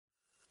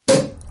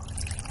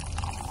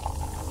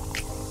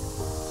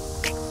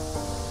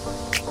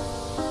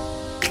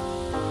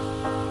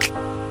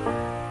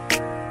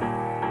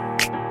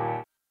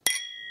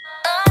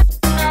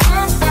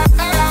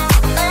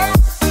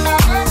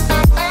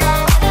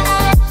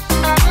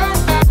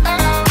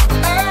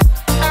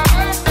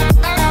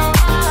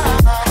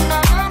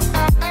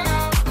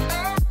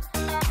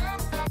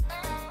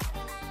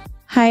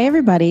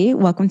everybody.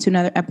 Welcome to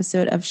another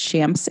episode of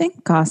Shamps and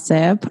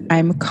Gossip.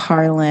 I'm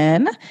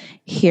Carlin,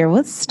 here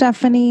with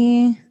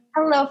Stephanie.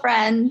 Hello,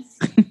 friends.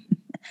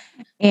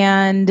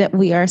 And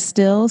we are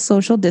still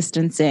social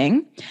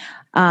distancing,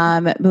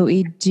 but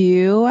we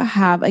do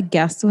have a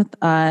guest with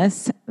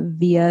us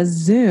via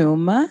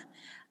Zoom.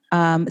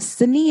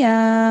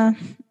 Sania,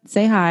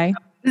 say hi.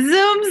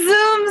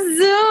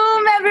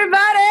 Zoom,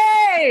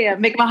 everybody.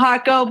 Make my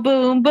heart go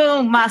boom,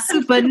 boom. My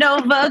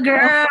supernova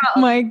girl.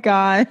 Oh my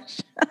gosh.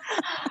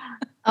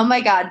 Oh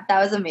my God, that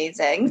was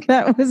amazing.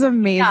 That was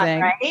amazing. Yeah,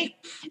 right?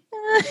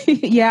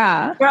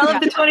 Yeah. Girl of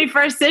the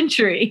 21st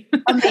century.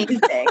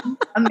 Amazing.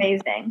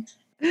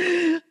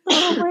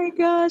 Oh my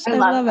gosh. I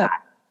love that.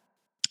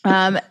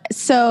 it.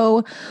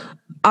 So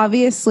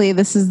obviously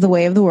this is the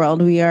way of the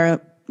world. We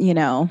are,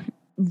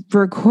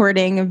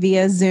 recording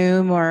via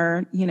Zoom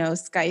or,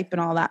 Skype and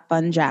all that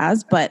fun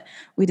jazz, but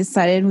we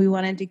decided we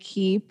wanted to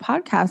keep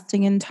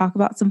podcasting and talk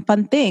about some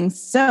fun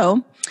things.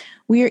 So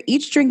we are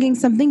each drinking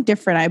something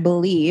different, I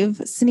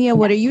believe. Sania,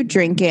 what are you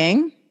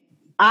drinking?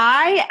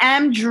 I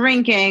am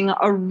drinking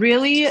a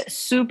really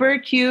super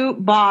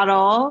cute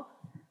bottle.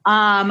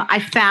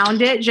 I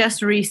found it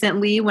just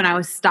recently when I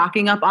was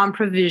stocking up on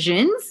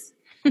provisions.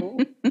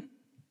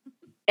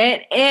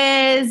 It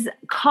is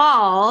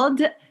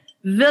called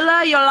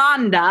Villa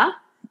Yolanda.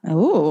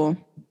 Oh.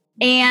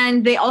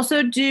 And they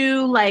also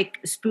do like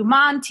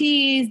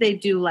spumantes. They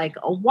do like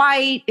a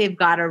white. They've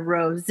got a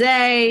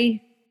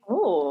rosé.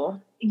 Oh,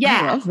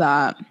 yeah. I love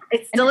that.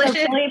 It's delicious.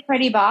 It's a really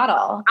pretty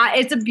bottle.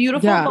 It's a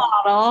beautiful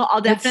bottle.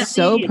 I'll definitely. It's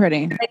so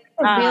pretty. It's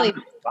a really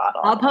pretty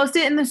bottle. I'll post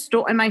it in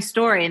my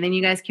story, and then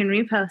you guys can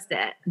repost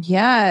it.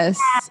 Yes.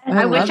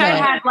 I wish I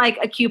had like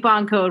a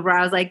coupon code where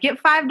I was like, get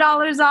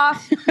 $5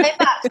 off.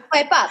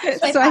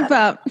 Swipe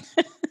up.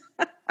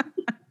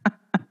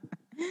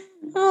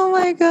 Oh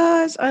my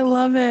gosh, I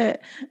love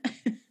it.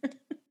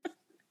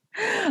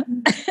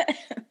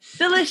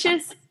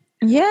 Delicious.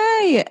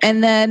 Yay.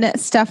 And then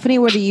Stephanie,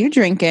 what are you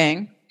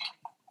drinking?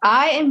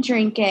 I am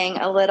drinking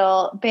a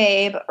little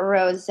Babe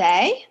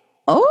Rosé.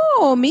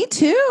 Oh, me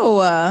too.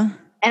 And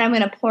I'm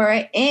going to pour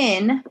it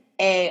in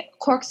a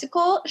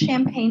corksicle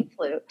champagne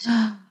flute.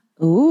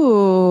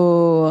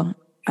 Ooh,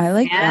 I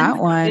like that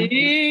one.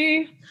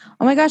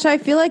 Oh my gosh, I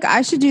feel like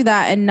I should do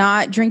that and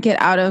not drink it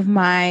out of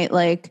my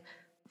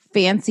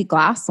fancy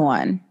glass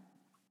one.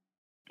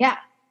 Yeah.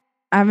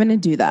 I'm going to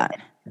do that.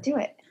 Do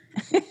it.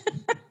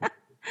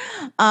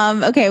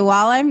 Okay,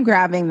 while I'm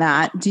grabbing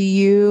that, do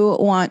you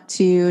want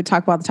to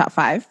talk about the top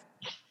 5?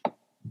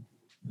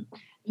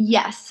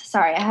 Yes.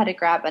 Sorry, I had to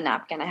grab a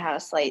napkin. I had a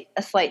slight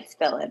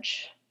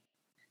spillage.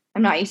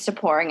 I'm not used to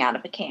pouring out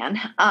of a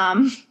can.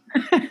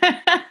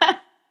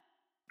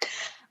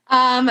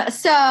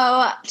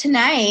 So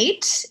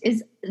tonight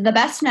is the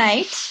best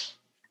night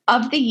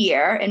of the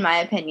year, in my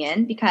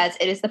opinion, because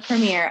it is the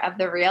premiere of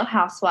The Real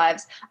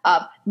Housewives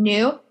of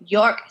New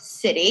York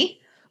City.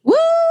 Woo!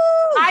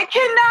 I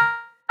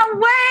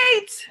cannot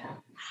wait.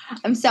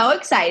 I'm so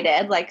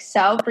excited,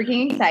 so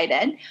freaking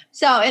excited.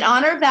 So in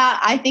honor of that,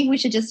 I think we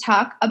should just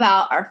talk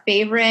about our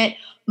favorite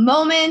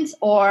moments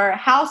or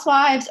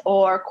housewives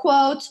or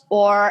quotes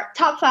or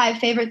top 5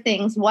 favorite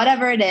things,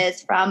 whatever it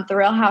is from The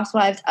Real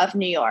Housewives of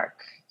New York.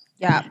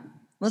 Yeah.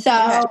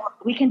 So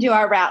we can do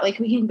our route. We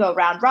can go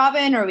round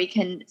robin, or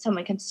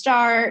someone can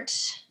start.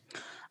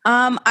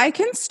 I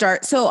can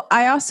start. So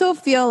I also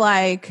feel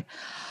like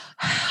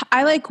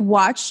I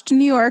watched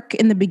New York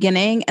in the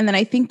beginning, and then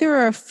I think there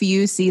were a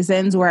few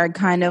seasons where I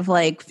kind of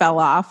fell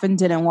off and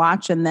didn't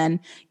watch and then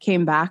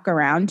came back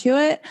around to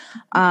it.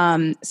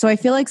 So I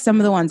feel like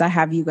some of the ones I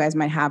have you guys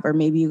might have, or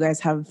maybe you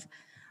guys have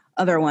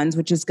other ones,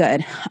 which is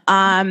good.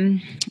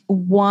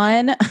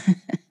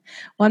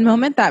 One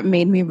moment that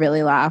made me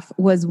really laugh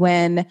was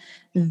when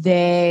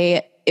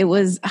I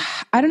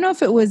don't know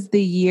if it was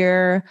the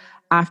year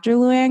after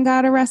Luann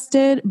got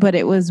arrested, but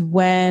it was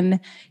when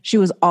she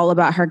was all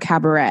about her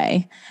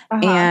cabaret.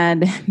 Uh-huh.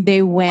 And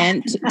they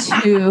went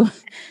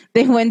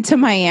to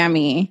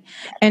Miami,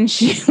 and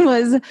she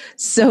was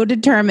so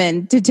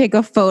determined to take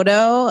a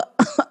photo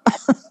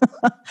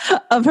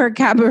of her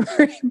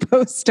cabaret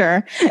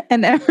poster.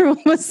 And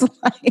everyone was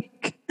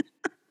like,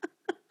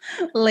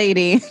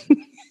 lady,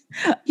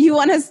 you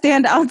want to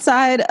stand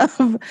outside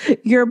of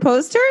your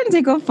poster and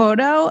take a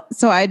photo?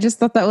 So I just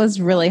thought that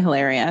was really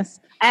hilarious.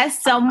 As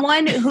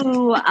someone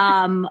who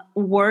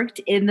worked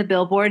in the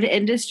billboard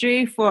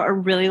industry for a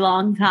really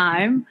long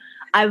time,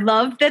 I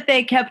love that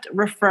they kept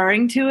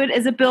referring to it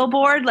as a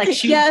billboard, like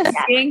she was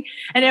talking.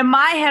 And in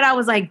my head, I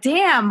was like,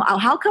 damn,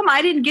 how come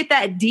I didn't get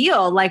that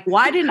deal?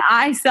 Why didn't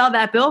I sell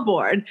that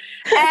billboard?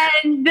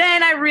 And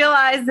then I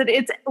realized that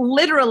it's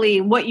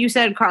literally what you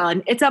said,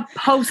 Carlin. It's a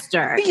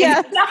poster.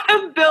 Yes. It's not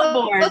a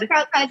billboard. Poster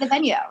outside the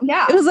venue.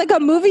 Yeah. It was like a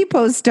movie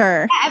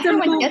poster. Yeah,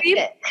 everyone gets movie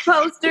it.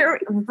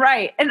 Poster.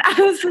 Right. And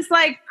I was just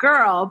like,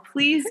 girl,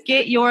 please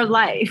get your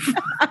life.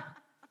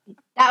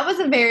 That was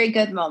a very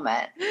good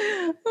moment.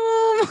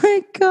 Oh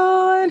my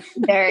God.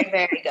 Very,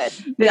 very good.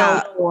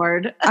 Yeah.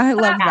 Billboard. I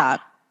love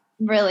that.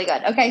 Really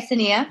good. Okay,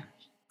 Sania.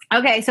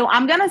 Okay, so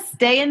I'm going to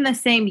stay in the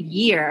same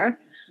year.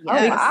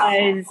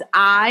 Because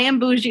I am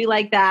bougie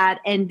like that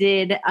and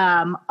did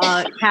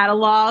a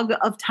catalog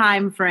of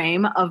time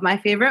frame of my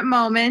favorite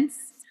moments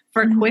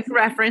for quick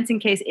reference in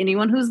case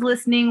anyone who's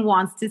listening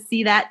wants to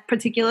see that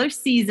particular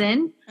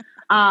season.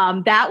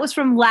 That was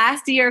from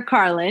last year,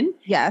 Carlin.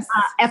 Yes.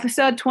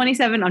 Episode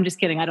 27. I'm just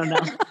kidding. I don't know.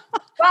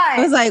 But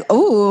I was like,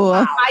 oh.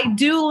 I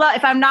do love,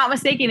 if I'm not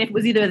mistaken, it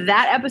was either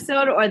that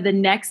episode or the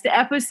next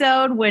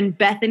episode when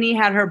Bethany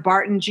had her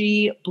Barton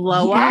G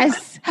blow up.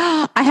 Yes.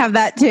 I have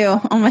that too.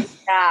 Oh my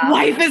God.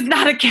 Life is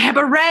not a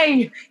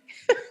cabaret.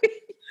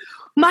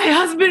 My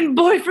husband,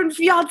 boyfriend,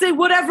 fiance,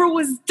 whatever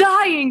was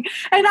dying,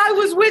 and I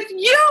was with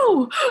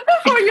you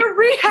for your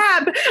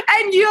rehab,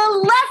 and you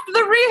left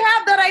the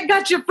rehab that I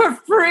got you for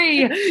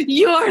free.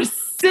 You're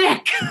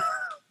sick.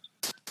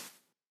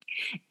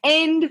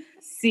 End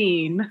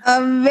scene.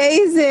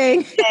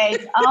 Amazing.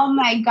 Oh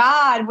my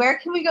God. Where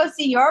can we go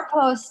see your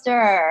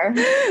poster?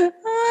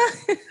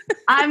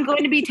 I'm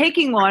going to be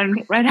taking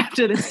one right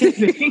after this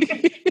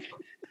taping.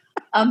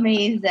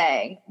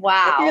 Amazing.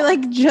 Wow. You're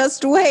like,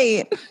 just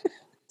wait.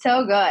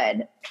 So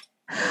good.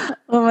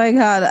 Oh my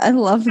God. I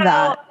love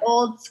that.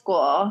 Old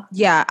school.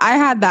 Yeah, I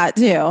had that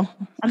too.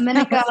 I'm going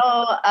to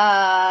go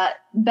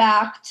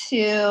back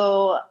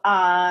to,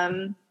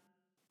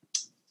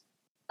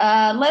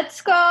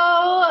 let's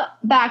go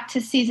back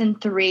to season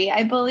 3,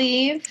 I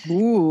believe.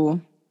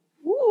 Ooh,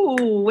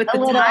 with the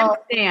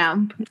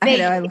timestamp.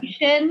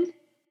 Vacation.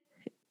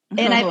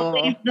 And I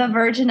believe the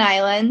Virgin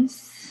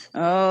Islands.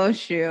 Oh,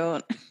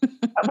 shoot.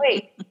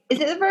 Wait, is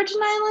it the Virgin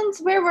Islands?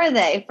 Where were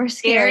they? For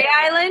Scary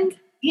Island?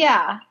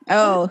 Yeah.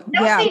 Oh,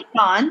 no, yeah. St.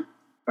 John,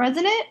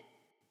 wasn't it?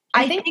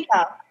 I think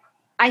so.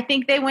 I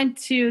think they went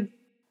to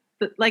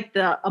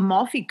the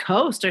Amalfi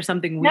Coast or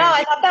something weird. No,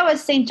 I thought that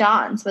was St.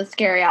 John's with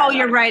Scary Island. Oh,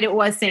 you're right. It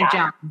was St.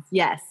 John's.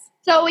 Yes.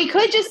 So we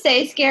could just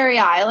say Scary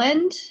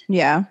Island.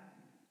 Yeah.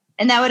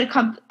 And that would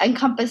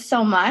encompass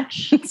so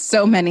much.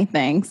 So many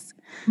things.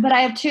 But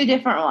I have 2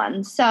 different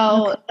ones.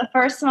 So the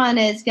first one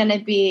is going to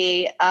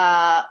be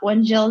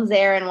when Jill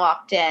Zarin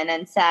walked in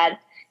and said,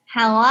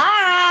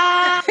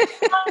 hello.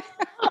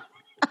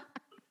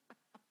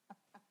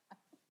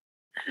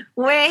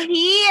 We're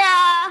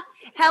here.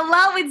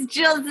 Hello, it's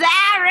Jill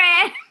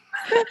Zarin.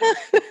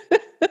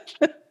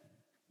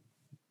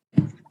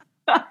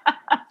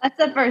 That's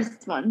the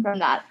first one from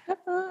that.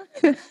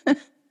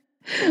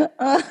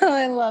 Oh,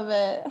 I love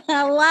it.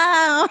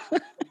 Hello.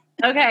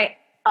 Okay.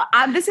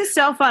 This is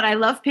so fun. I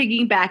love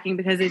piggybacking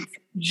because it's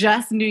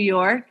just New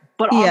York,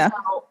 but also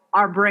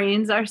our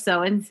brains are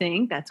so in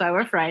sync. That's why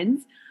we're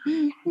friends.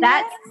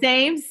 That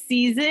same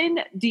season,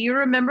 do you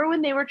remember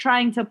when they were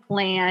trying to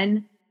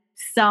plan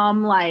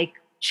some like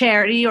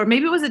charity, or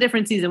maybe it was a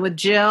different season, with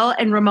Jill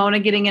and Ramona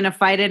getting in a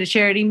fight at a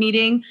charity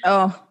meeting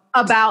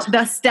about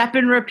the step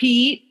and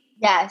repeat?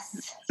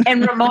 Yes.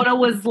 And Ramona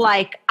was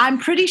like, I'm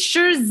pretty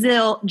sure,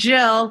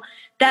 Jill,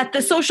 that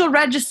the social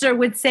register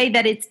would say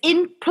that it's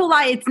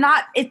impolite,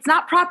 it's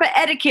not proper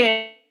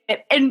etiquette.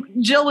 And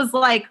Jill was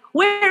like,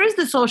 where is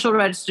the social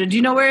register? Do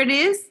you know where it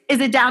is? Is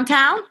it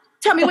downtown?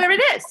 Tell me where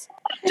it is.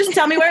 Just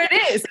tell me where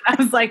it is. I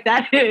was like,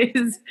 that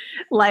is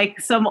like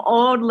some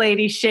old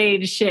lady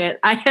shade shit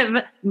I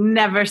have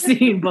never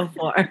seen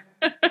before.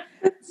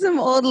 Some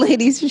old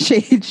lady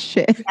shade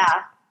shit.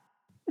 Yeah.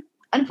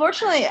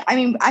 Unfortunately, I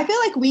mean, I feel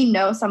like we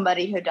know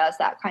somebody who does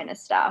that kind of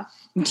stuff.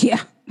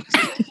 Yeah.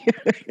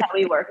 That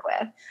we work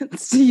with.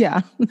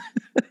 Yeah.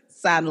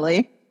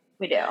 Sadly.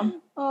 We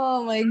do.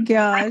 Oh my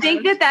gosh. I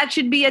think that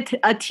should be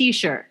a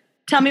t-shirt.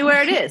 Tell me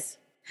where it is.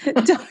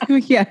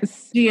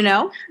 Yes. Do you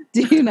know?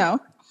 Do you know?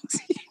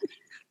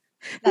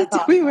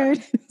 Tell me where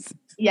it is.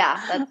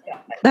 Yeah.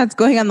 That's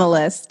going on the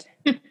list.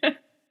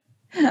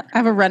 I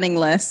have a running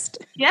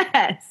list.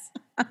 Yes.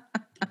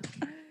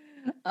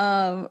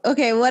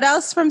 Okay, what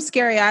else from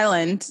Scary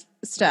Island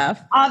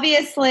stuff?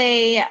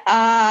 Obviously,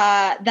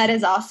 that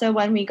is also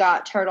when we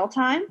got Turtle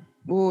Time.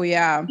 Oh,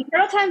 yeah.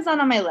 Turtle Time's not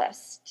on my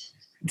list.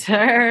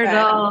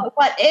 Turtle.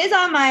 What is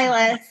on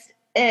my list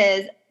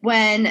is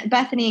when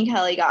Bethany and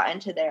Kelly got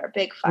into their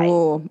big fight.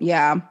 Oh,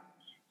 yeah.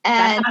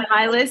 And that's on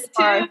my list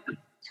too.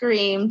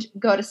 Screamed,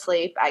 go to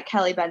sleep at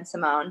Kelly Ben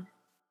Simone.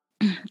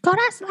 Go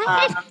to sleep.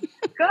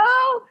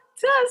 Go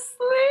to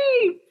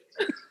sleep.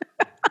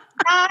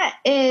 That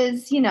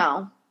is,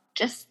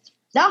 just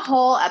that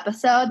whole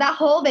episode, that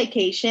whole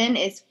vacation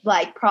is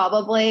like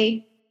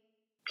probably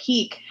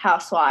peak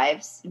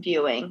Housewives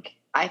viewing,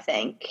 I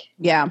think.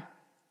 Yeah.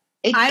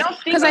 I don't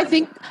think because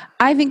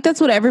I think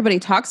that's what everybody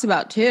talks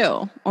about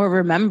too, or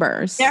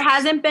remembers. There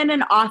hasn't been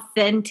an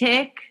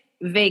authentic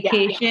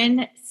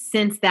vacation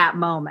since that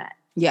moment.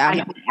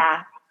 Yeah.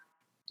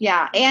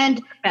 Yeah.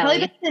 And Kelly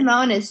Ben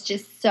Simone is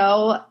just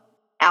so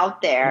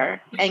out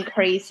there and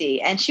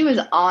crazy. And she was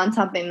on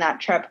something that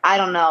trip. I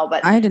don't know,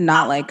 but I did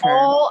not like her. The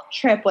whole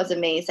trip was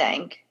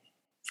amazing.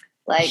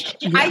 Like,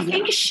 I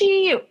think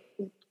she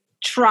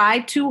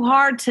tried too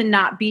hard to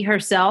not be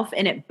herself,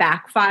 and it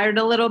backfired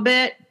a little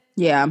bit.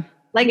 Yeah.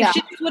 Like, if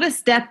she just would have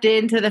stepped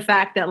into the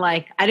fact that,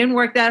 like, I didn't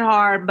work that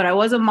hard, but I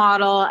was a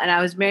model and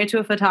I was married to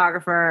a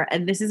photographer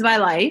and this is my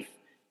life,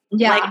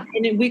 Yeah. Like,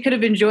 and we could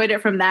have enjoyed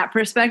it from that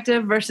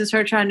perspective versus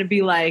her trying to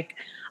be like,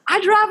 I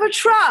drive a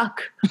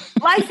truck.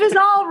 Life is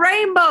all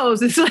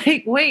rainbows. It's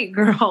like, wait,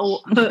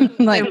 girl.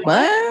 Like,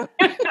 what?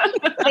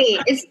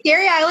 Wait, is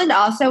Scary Island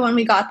also when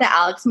we got the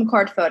Alex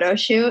McCord photo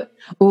shoot?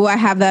 Oh, I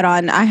have that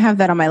on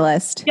my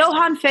list.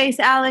 Johan face,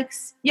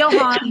 Alex.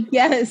 Johan.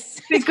 Yes.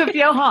 Think of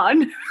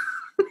Johan.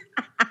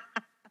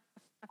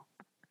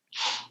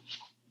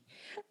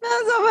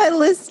 That was on my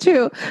list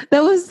too.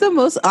 That was the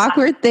most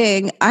awkward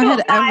thing I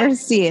had ever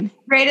seen.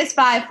 Greatest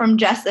 5 from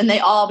Justin. They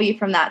all be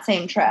from that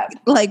same trip.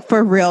 Like,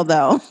 for real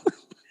though.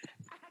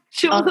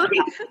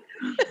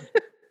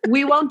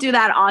 We won't do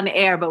that on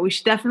air, but we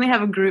should definitely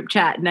have a group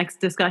chat next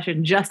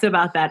discussion just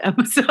about that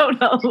episode.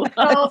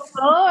 Oh,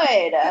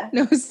 good.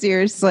 No,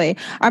 seriously.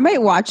 I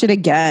might watch it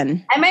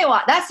again. I might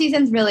watch. That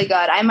season's really good.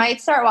 I might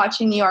start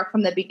watching New York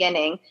from the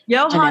beginning.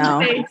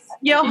 Johan face.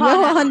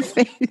 Johan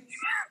face.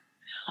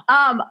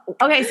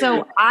 Okay,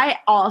 so I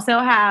also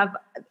have,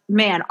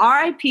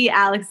 RIP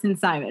Alex and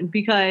Simon,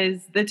 because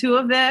the two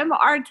of them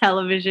are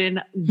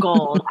television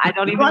gold. I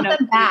don't even know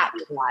them back.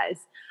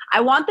 I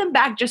want them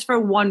back just for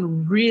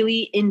one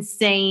really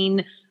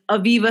insane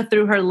Aviva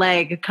through her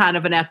leg kind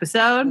of an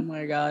episode. Oh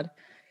my God.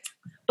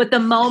 But the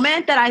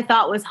moment that I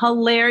thought was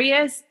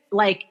hilarious,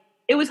 like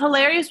it was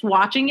hilarious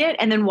watching it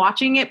and then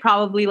watching it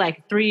probably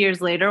like 3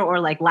 years later or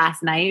like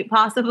last night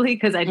possibly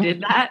because I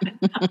did that.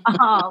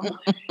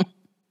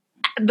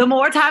 The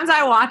more times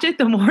I watch it,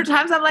 the more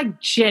times I'm like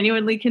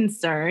genuinely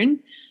concerned.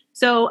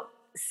 So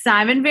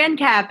Simon Van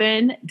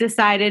Kappen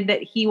decided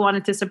that he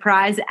wanted to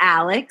surprise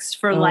Alex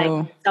for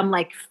like some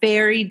like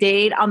ferry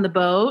date on the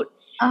boat.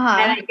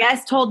 And I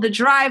guess told the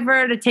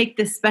driver to take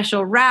this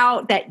special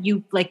route that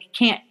you like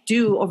can't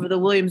do over the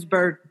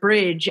Williamsburg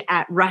Bridge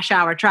at rush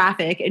hour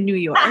traffic in New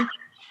York.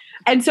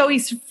 And so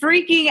he's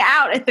freaking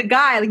out at the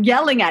guy, like,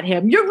 yelling at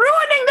him, "You're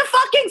ruining the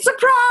fucking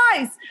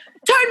surprise!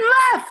 Turn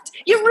left!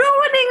 You're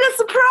ruining the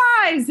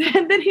surprise!"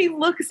 And then he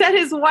looks at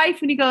his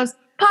wife and he goes,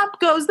 "Pop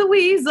goes the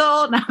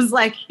weasel." And I was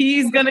like,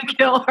 he's going to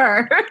kill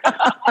her.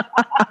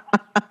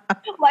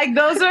 Like,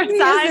 those are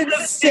signs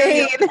of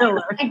serial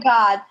killer. Oh my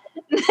God.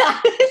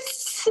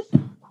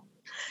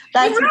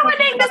 That's You're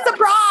ruining the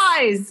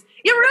surprise.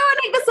 You're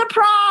ruining the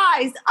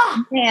surprise.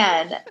 Oh,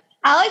 man.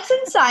 Alex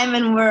and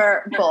Simon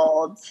were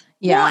bold.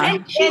 Yeah. Well,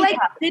 and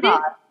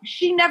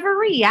she never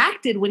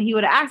reacted when he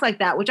would act like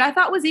that, which I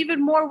thought was even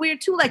more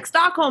weird too, like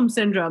Stockholm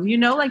syndrome, you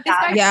know, like this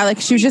guy. Yeah, like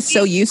she was just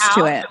so used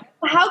to it.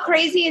 How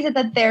crazy is it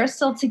that they're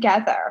still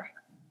together?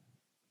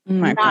 Oh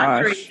my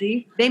gosh.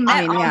 Crazy. They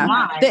met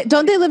online.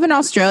 Don't they live in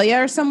Australia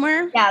or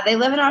somewhere? Yeah, they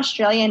live in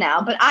Australia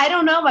now, but I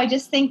don't know. I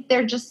just think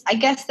I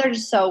guess they're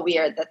just so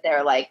weird that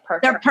they're like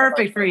perfect. They're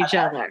perfect for each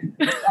other.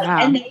 Wow.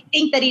 And they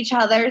think that each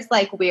other's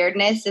like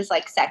weirdness is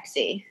like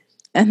sexy.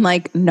 And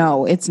like,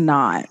 no, it's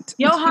not.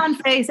 Johan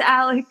face,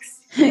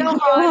 Alex.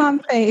 Johan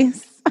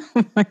face.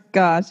 Oh my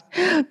gosh.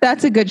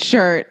 That's a good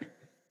shirt.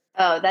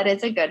 Oh, that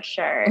is a good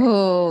shirt.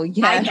 Oh,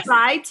 yes. I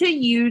tried to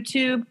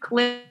YouTube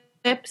clip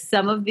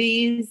some of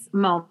these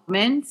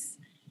moments.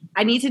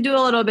 I need to do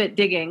a little bit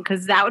digging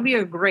because that would be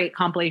a great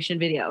compilation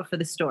video for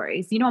the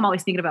stories. You know, I'm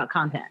always thinking about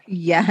content.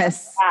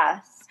 Yes.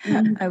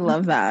 Yes. I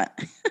love that.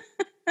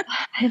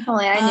 If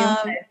only I knew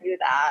how to do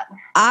that.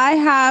 I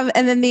have,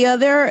 and then the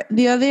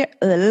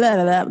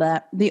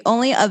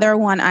only other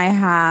one I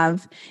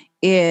have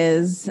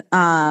is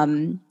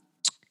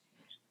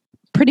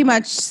pretty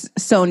much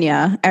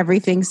Sonia,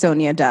 everything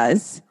Sonia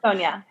does.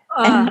 Sonia.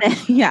 And then,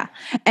 yeah.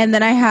 And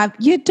then I have,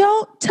 you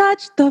don't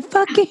touch the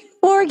fucking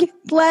mortgage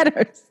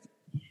letters.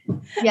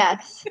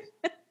 Yes.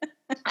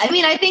 I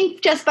mean, I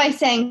think just by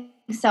saying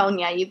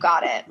Sonia, you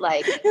got it.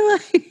 Like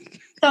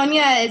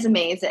Sonia is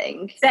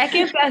amazing.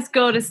 Second best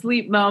go to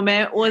sleep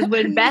moment was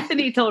when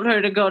Bethany told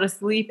her to go to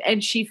sleep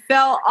and she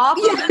fell off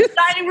of the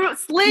dining room,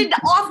 slid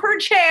off her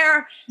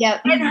chair,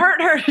 and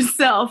hurt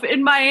herself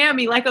in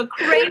Miami like a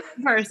crazy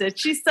person.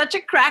 She's such a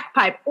crack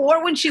pipe.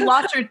 Or when she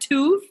lost her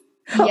tooth.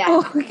 Yeah.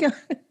 Oh my God.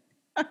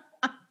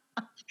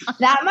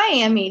 That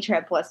Miami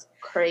trip was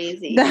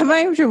crazy. That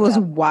Miami trip was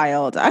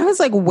wild. I was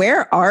like,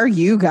 where are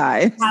you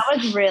guys? That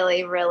was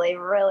really, really,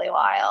 really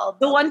wild.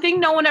 The one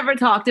thing no one ever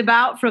talked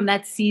about from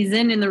that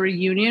season in the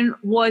reunion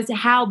was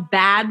how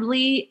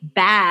badly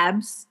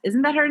Babs,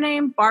 isn't that her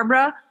name?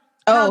 Barbara?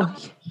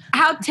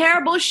 How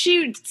terrible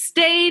she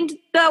stained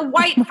the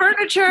white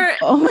furniture.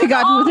 Oh my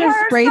God, with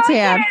her spray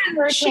tan.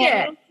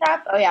 Shit.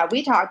 Oh yeah,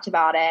 we talked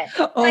about it.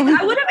 Like,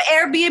 I would have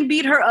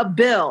Airbnb'd her a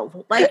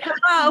bill. Like,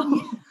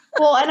 hello.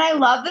 Well, and I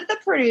love that the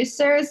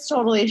producers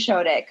totally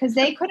showed it because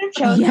they could have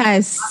chosen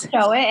to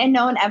show it and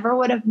no one ever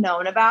would have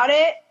known about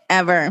it.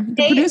 Ever.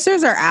 The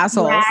producers are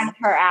assholes. Dragged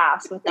her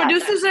ass with that.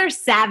 Producers are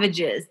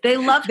savages. They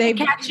love to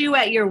catch you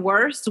at your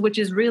worst, which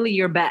is really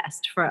your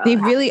best for us. They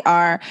really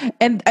are.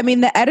 And I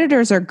mean, the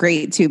editors are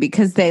great too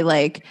because they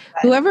like,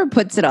 whoever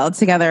puts it all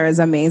together is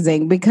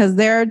amazing because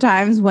there are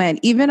times when,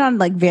 even on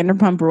like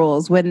Vanderpump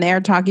Rules, when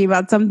they're talking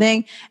about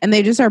something and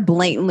they just are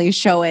blatantly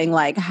showing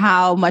like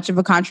how much of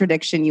a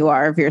contradiction you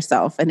are of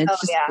yourself. And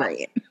it's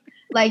great.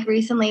 Like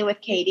recently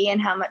with Katie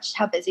and how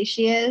busy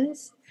she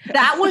is.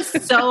 That was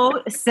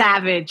so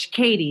savage,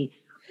 Katie.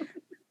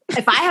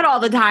 If I had all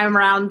the time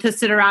around to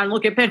sit around and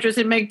look at Pinterest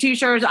and make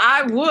t-shirts,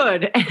 I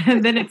would.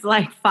 And then it's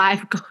like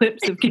 5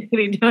 clips of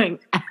Katie doing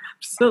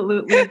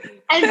absolutely.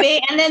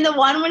 And then the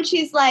one when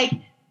she's like,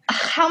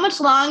 how much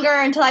longer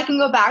until I can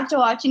go back to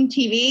watching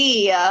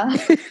TV?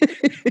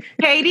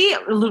 Katie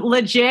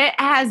legit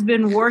has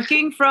been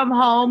working from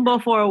home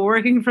before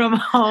working from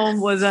home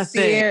was a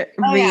thing.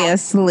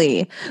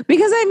 Seriously.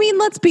 Because I mean,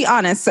 let's be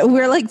honest. So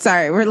we're like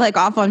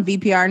off on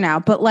VPR now,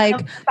 but like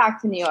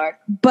back to New York.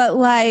 But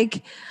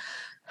like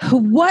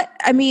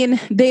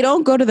they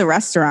don't go to the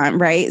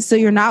restaurant, right? So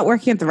you're not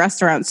working at the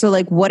restaurant. So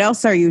like, what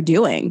else are you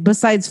doing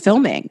besides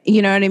filming?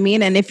 You know what I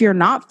mean? And if you're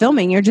not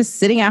filming, you're just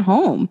sitting at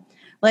home.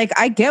 Like,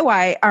 I get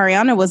why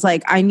Ariana was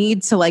like, I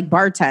need to like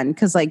bartend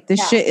because like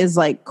this shit is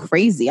like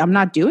crazy. I'm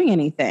not doing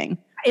anything.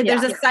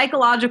 There's a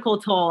psychological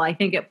toll I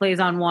think it plays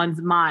on one's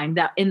mind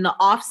that in the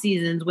off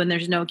seasons when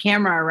there's no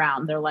camera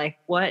around, they're like,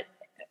 what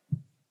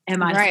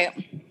am I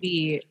supposed to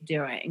be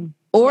doing?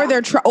 Or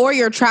or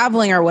you're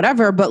traveling or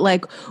whatever, but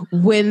like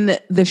when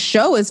the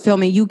show is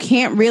filming, you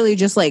can't really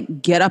just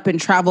like get up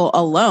and travel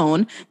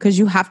alone because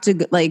you have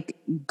to like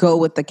go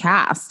with the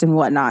cast and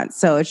whatnot.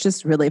 So it's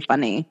just really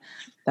funny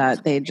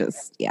that they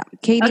just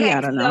Katie, okay,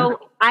 I don't know.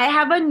 So I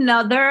have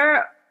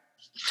another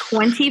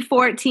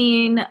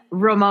 2014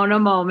 Ramona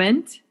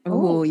moment.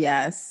 Oh,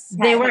 yes.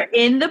 They were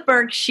in the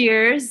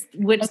Berkshires,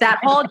 which that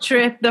whole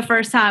trip the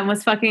first time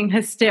was fucking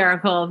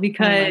hysterical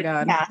because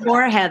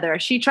poor Heather.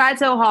 She tried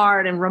so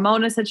hard and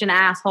Ramona's such an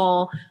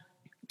asshole.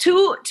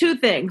 Two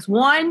things.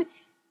 One,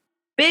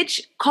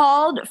 bitch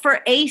called for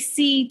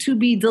AC to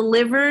be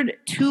delivered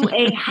to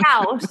a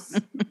house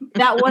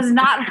that was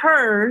not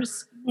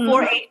hers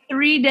for a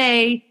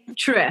 3-day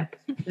trip.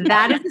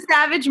 That is a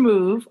savage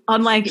move,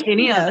 unlike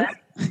any other.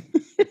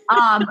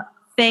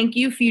 Thank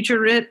you, future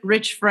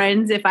rich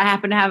friends. If I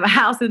happen to have a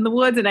house in the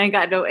woods and I ain't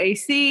got no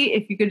AC,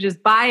 if you could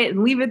just buy it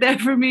and leave it there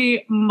for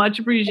me, much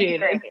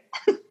appreciated.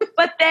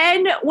 But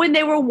then when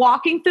they were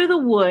walking through the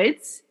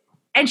woods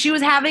and she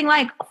was having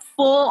like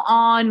full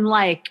on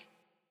like,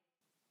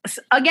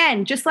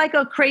 again, just like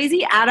a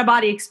crazy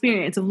out-of-body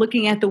experience of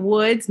looking at the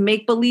woods,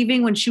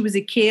 make-believing when she was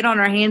a kid on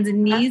her hands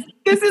and knees.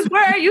 This is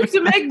where I used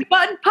to make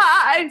mud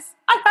pies.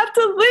 I have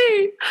to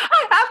leave.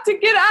 I have to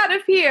get out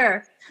of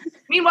here.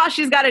 Meanwhile,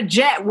 she's got a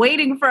jet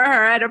waiting for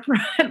her at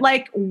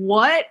like,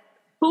 what?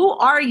 Who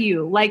are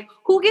you? Like,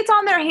 who gets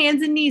on their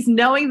hands and knees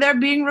knowing they're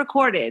being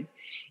recorded?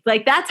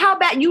 Like, that's how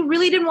bad you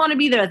really didn't want to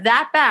be there,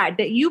 that bad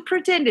that you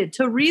pretended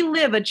to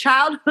relive a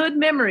childhood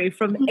memory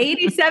from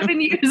 87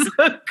 years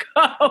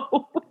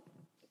ago.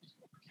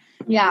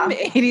 Yeah.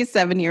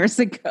 87 years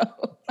ago.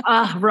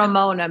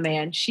 Ramona,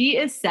 man. She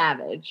is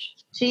savage.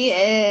 She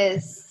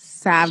is.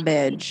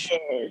 Savage. She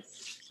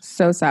is.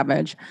 So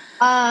savage.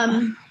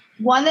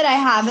 One that I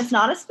have is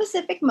not a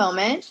specific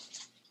moment.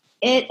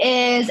 It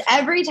is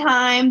every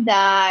time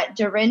that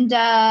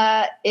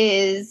Dorinda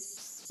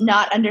is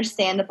not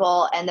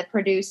understandable and the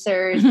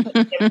producers put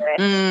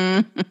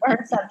gibberish for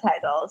her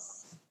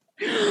subtitles.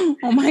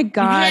 Oh my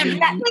God. We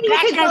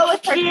could go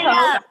with her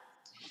toast.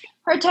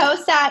 Her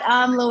toast at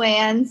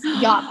Luann's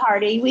yacht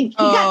party. We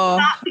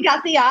got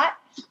the yacht.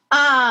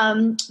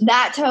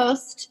 That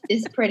toast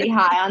is pretty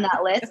high on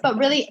that list, but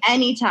really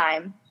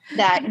anytime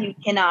that you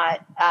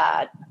cannot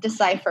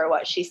decipher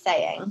what she's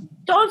saying.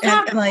 Don't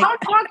talk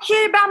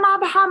shit about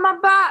behind my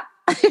back.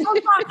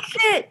 Don't talk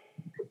shit.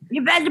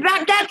 You better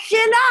back that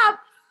shit up.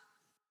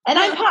 And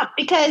I'm pumped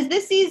because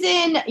this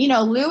season,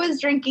 Lou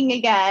is drinking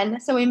again,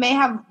 so we may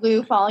have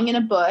Lou falling in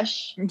a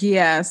bush.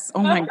 Yes.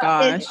 Oh my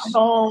gosh. It's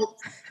cold.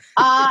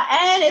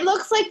 And it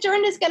looks like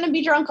Dorinda's going to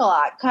be drunk a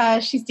lot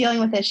because she's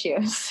dealing with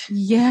issues.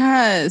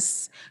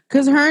 Yes.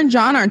 Because her and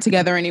John aren't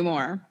together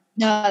anymore.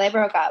 No, they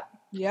broke up.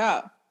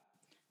 Yeah.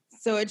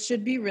 So it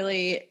should be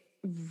really,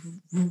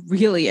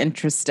 really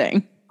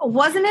interesting.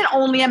 Wasn't it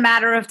only a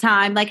matter of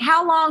time? Like,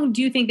 how long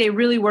do you think they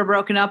really were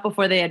broken up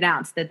before they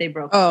announced that they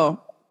broke up? Oh,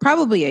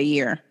 probably a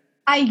year.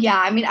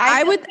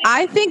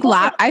 I think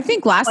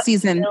last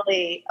season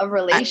really a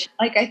relation.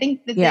 I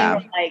think that they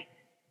were like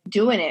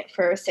doing it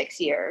for 6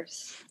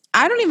 years.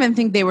 I don't even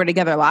think they were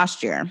together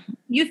last year.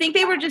 You think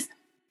they were just?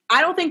 I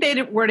don't think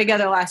they were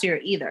together last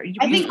year either.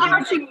 I think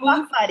they were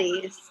fuck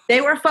buddies. They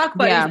were fuck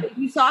buddies. Yeah.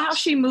 You saw how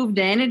she moved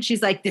in and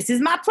she's like, this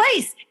is my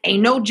place.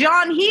 Ain't no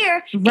John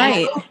here. Right.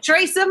 Ain't no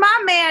trace of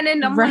my man.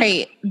 And I'm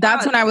right.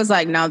 That's when I was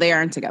like, no, they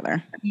aren't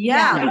together.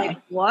 Yeah. Like,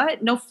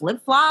 what? No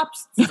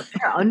flip-flops?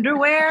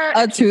 Underwear?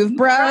 A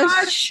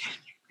toothbrush?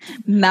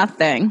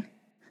 Nothing.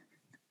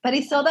 But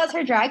he still does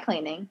her dry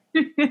cleaning.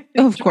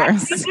 Of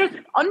course.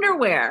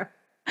 Underwear.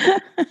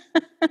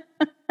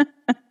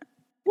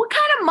 What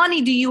kind of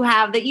money do you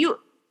have that you...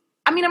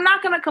 I mean, I'm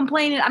not going to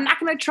complain. I'm not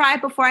going to try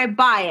it before I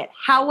buy it.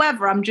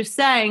 However, I'm just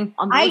saying...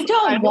 I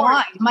don't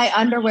want my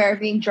underwear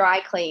being dry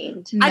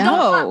cleaned. No. I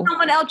don't want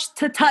someone else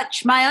to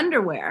touch my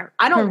underwear.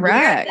 I don't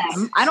wear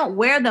them. I don't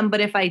wear them,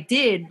 but if I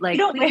did, like,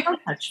 don't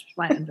touch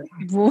my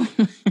underwear.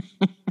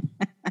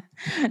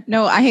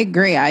 No, I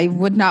agree. I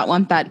would not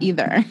want that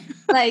either.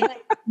 Like,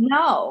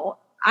 no.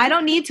 I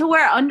don't need to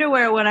wear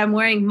underwear when I'm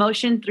wearing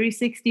Motion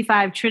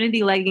 365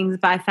 Trinity leggings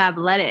by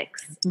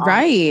Fabletics.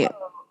 Right.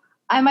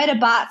 I might have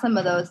bought some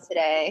of those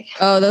today.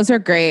 Oh, those are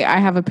great. I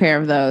have a pair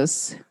of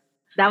those.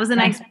 That was a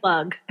nice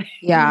plug.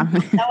 Yeah.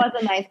 That was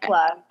a nice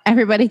plug.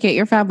 Everybody get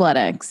your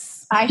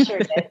Fabletics. I sure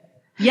did.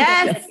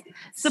 Yes.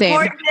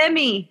 Support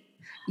Demi.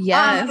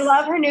 Yes. I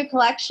love her new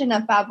collection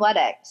of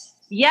Fabletics.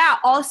 Yeah.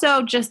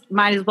 Also, just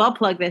might as well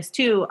plug this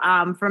too.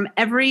 From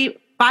every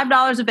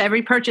 $5 of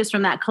every purchase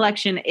from that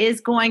collection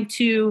is going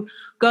to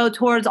go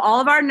towards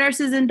all of our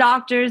nurses and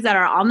doctors that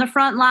are on the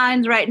front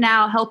lines right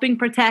now, helping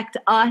protect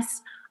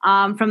us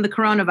from the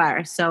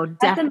coronavirus. So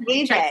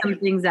definitely check some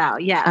things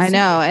out. Yes. I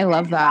know. I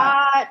love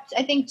that.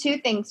 I think 2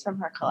 things from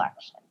her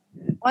collection.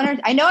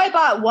 I know I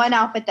bought one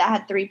outfit that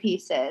had 3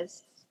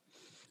 pieces.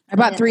 I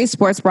bought 3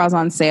 sports bras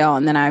on sale,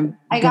 and then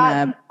I got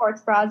some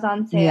sports bras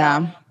on sale.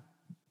 Yeah.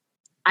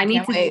 I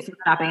need to do some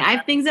shopping. I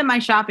have things in my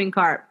shopping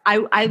cart.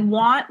 I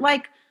want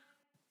like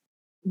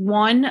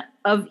one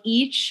of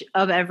each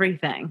of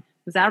everything.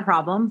 Is that a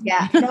problem?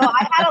 Yeah. No,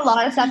 I had a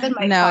lot of stuff in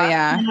my cart.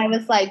 Yeah. And I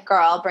was like,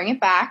 girl, bring it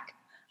back.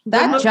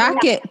 That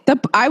jacket,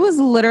 I was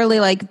literally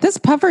like, this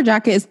puffer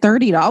jacket is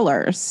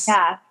 $30.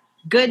 Yeah.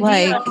 Good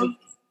deal.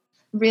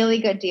 Really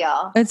good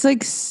deal. It's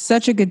like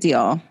such a good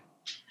deal.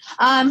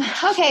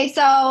 Okay,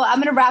 so I'm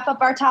going to wrap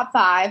up our top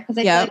 5 because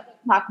I feel like we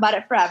can talk about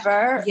it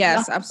forever.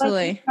 Yes,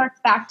 absolutely. Starts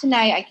back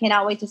tonight. I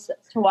cannot wait to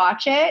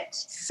watch it.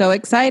 So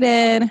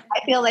excited.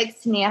 I feel like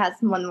Sania has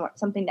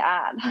something to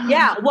add.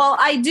 Yeah, well,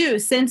 I do.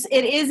 Since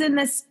it is in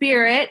the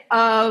spirit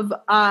of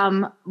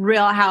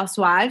Real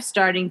Housewives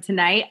starting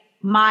tonight,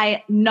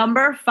 my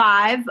number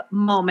 5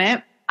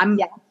 moment, I'm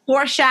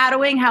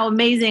foreshadowing how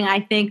amazing I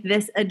think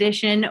this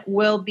addition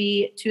will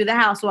be to the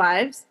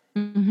Housewives.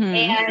 Mm-hmm.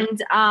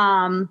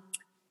 And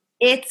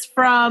it's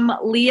from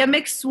Leah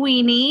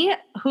McSweeney,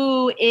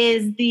 who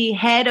is the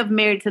head of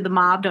Married to the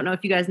Mob. Don't know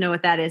if you guys know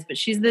what that is, but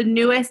she's the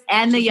newest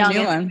and the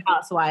youngest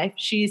housewife.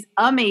 She's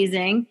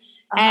amazing.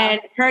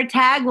 And her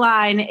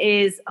tagline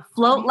is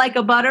float like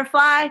a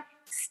butterfly,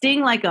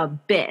 sting like a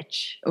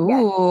bitch.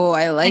 Ooh,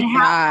 I like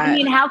that. I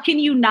mean, how can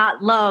you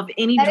not love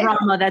any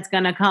drama that's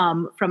going to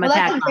come from a tagline?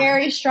 That's a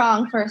very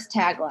strong first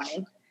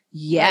tagline.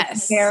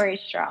 Yes. Very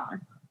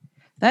strong.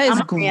 That is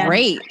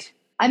great.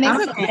 I'm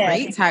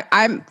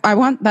excited. I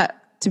want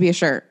that to be a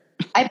shirt.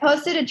 I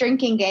posted a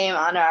drinking game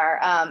on our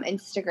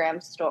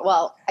Instagram store.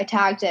 Well, I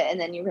tagged it and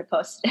then you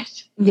reposted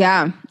it.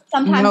 Yeah.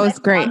 Sometimes that was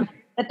great.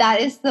 But that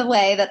is the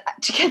way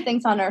to get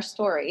things on our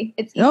story.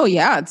 It's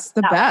it's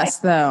the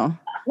best though.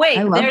 Wait,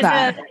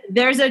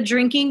 there's a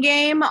drinking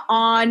game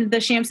on the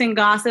Shams and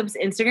Gossips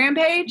Instagram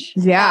page?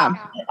 Yeah.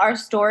 Our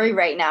story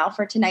right now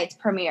for tonight's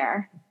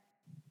premiere.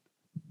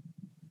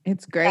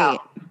 It's great.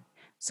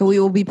 So we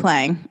will be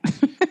playing.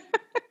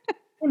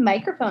 The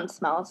microphone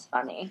smells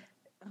funny.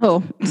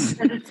 Oh. Does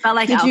it smell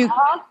like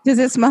alcohol? Does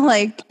it smell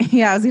like,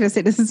 I was going to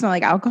say, does it smell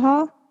like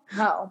alcohol?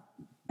 No.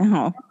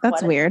 Oh,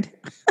 that's weird.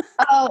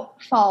 Oh,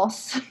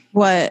 false.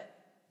 What?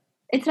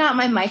 It's not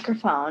my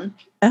microphone.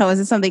 Oh,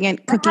 is it something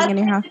cooking in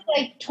your house? It's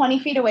like 20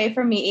 feet away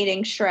from me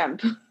eating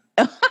shrimp.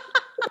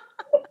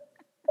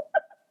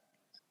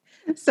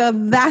 So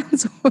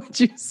that's what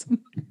you smell.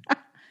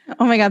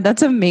 Oh my God,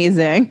 that's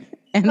amazing.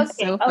 And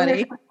so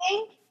funny.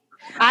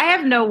 I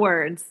have no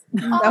words.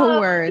 No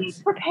words.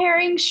 He's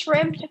preparing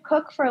shrimp to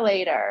cook for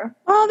later.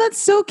 Oh, that's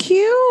so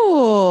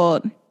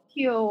cute.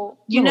 Cute.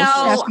 You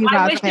know,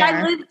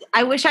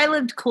 I wish I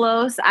lived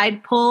close.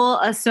 I'd pull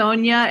a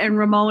Sonia and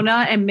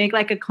Ramona and make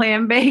like a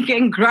clam bake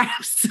and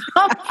grab some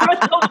for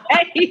the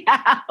way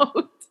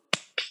out.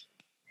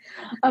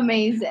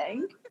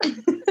 Amazing.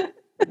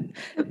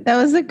 That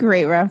was a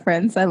great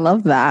reference. I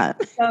love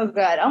that. So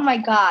good. Oh my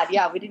God.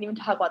 Yeah, we didn't even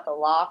talk about the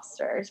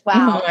lobsters.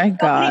 Wow. Oh my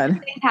God. So many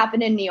things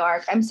happened in New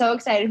York. I'm so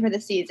excited for the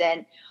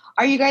season.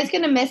 Are you guys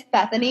going to miss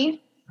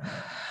Bethany?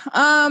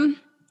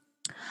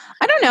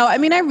 I don't know. I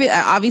mean,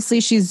 obviously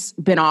she's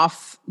been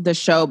off the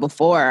show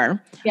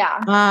before.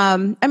 Yeah.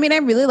 I mean, I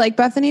really like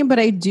Bethany, but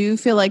I do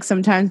feel like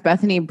sometimes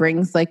Bethany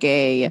brings like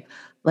a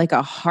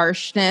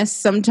harshness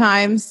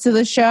sometimes to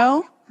the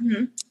show.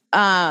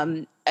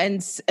 Mm-hmm.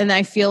 And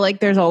I feel like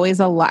there's always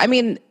a lot. I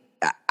mean,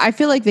 I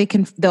feel like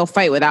they'll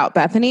fight without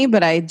Bethany,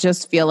 but I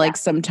just feel like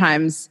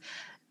sometimes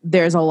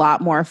there's a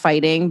lot more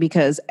fighting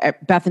because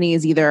Bethany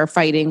is either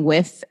fighting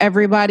with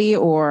everybody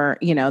or,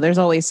 there's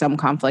always some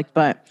conflict.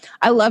 But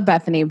I love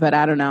Bethany, but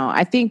I don't know.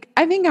 I think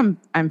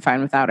I'm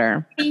fine without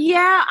her.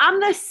 Yeah, I'm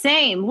the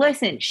same.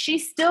 Listen,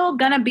 she's still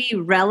gonna be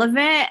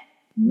relevant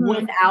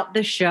without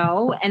the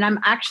show, and I'm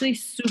actually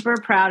super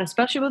proud,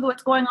 especially with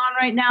what's going on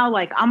right now.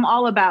 Like, I'm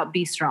all about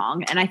be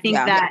strong, and I think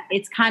that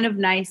it's kind of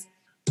nice.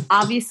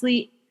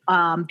 Obviously,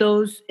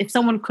 if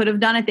someone could have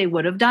done it, they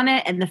would have done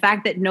it. And the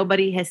fact that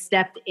nobody has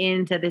stepped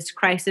into this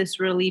crisis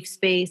relief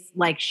space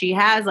like she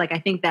has, like, I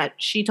think that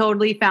she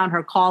totally found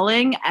her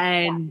calling,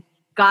 and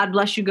God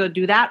bless you, go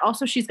do that.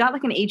 Also, she's got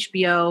like an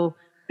HBO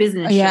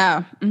business.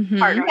 Yeah.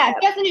 Partner. Yeah,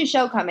 she has a new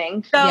show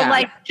coming. So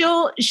like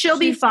she'll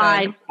be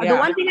fine. Yeah. The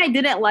one thing I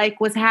didn't like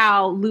was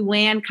how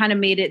Luann kind of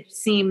made it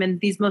seem in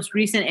these most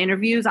recent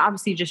interviews,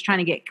 obviously just trying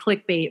to get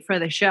clickbait for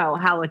the show,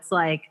 how it's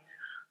like,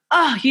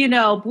 oh, you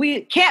know,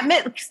 we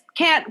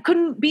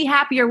couldn't be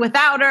happier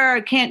without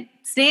her, can't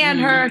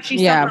stand her.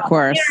 She sucked of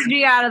course.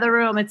 energy out of the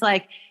room. It's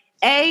like,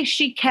 A,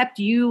 she kept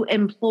you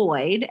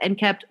employed and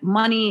kept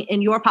money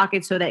in your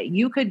pocket so that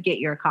you could get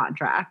your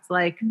contract.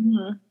 Like,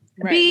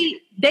 B,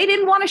 they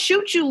didn't want to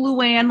shoot you,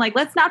 Luann. Like,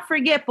 let's not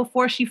forget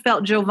before she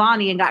felt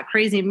Giovanni and got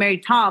crazy and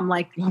married Tom.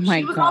 Like,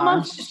 she was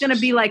almost just going to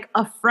be like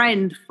a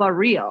friend for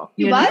real.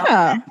 She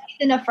was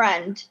a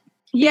friend.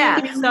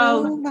 Yeah.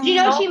 So, do you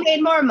know she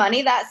made more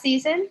money that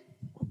season?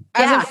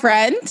 As a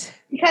friend?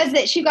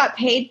 Because she got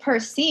paid per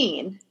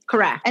scene.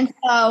 Correct. And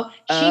so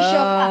she showed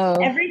up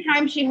every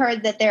time she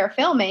heard that they're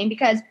filming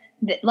because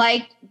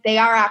like they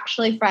are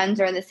actually friends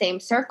or in the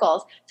same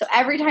circles. So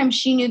every time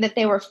she knew that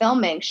they were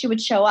filming, she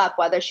would show up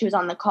whether she was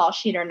on the call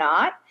sheet or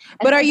not.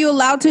 But are you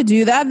allowed to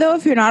do that though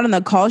if you're not on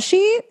the call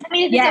sheet? I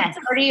mean, if it's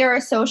a party or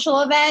a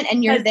social event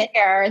and you're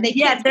there, they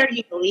can't tell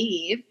you to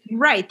leave.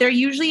 Right. They're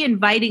usually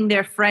inviting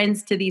their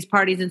friends to these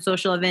parties and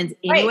social events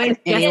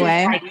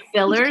anyway. Like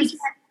fillers.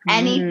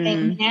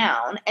 Anything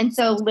down. And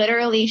so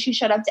literally she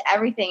showed up to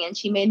everything and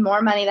she made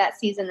more money that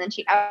season than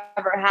she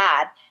ever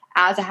had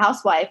as a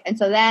housewife. And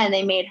so then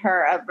they made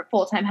her a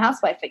full-time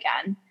housewife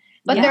again.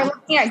 But they're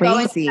looking at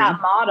going to that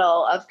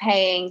model of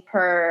paying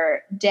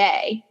per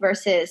day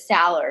versus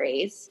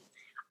salaries.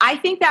 I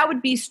think that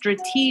would be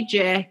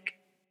strategic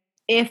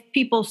if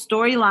people's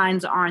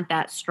storylines aren't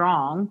that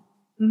strong.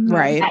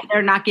 Right. That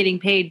they're not getting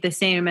paid the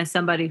same as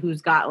somebody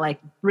who's got like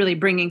really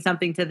bringing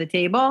something to the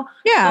table.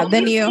 Yeah.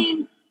 But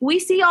we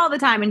see all the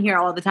time and hear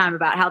all the time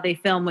about how they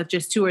film with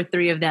just 2 or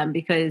 3 of them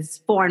because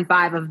 4 and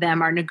 5 of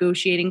them are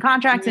negotiating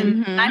contracts.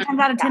 And 9 times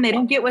out of 10, they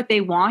don't get what they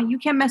want. You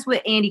can't mess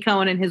with Andy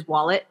Cohen and his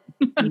wallet.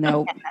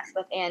 Nope. Can't mess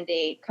with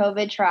Andy.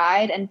 COVID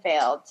tried and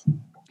failed.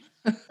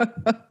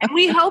 And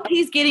we hope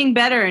he's getting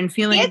better and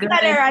feeling good.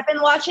 Better. I've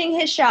been watching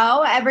his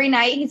show every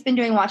night. He's been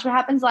doing Watch What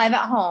Happens Live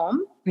at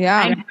Home.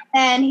 Yeah.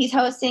 And he's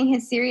hosting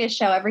his Sirius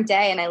show every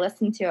day, and I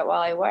listen to it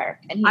while I work.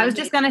 And I was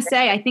just going to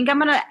say, I think I'm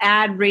going to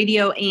add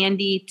Radio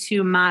Andy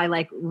to my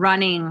like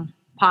running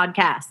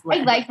podcast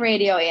list. I like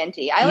Radio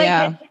Andy. I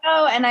like his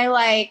show, and I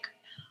like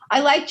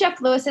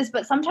Jeff Lewis's,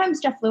 but sometimes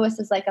Jeff Lewis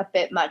is like a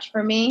bit much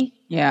for me.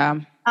 Yeah.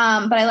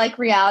 But I like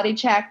Reality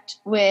Checked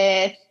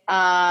with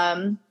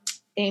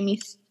Amy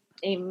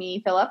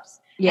Phillips.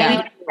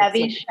 Yeah.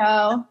 Bevy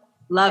show.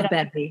 Love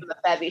Bevy. The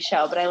Bevy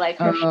show, but I like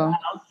her show.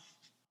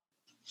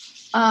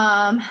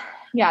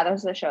 Yeah,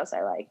 those are the shows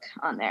I like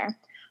on there.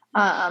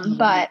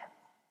 But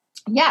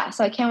yeah,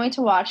 so I can't wait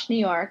to watch New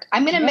York.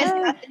 I'm gonna miss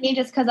Bethany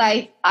just because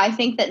I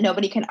think that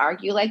nobody can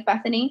argue like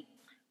Bethany.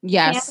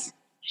 Yes.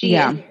 She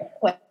is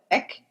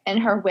quick and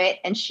her wit,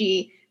 and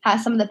she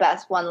has some of the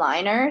best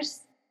one-liners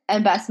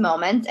and best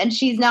moments, and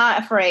she's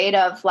not afraid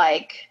of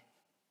like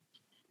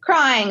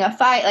crying, a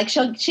fight. Like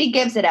she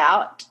gives it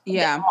out.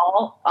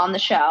 All on the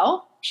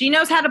show. She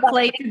knows how to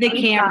play to the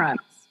camera.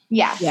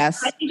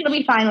 Yes. I think it'll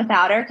be fine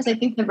without her because I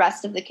think the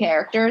rest of the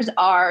characters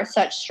are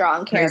such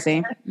strong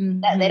characters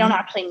that they don't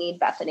actually need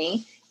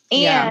Bethany.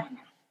 And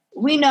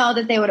we know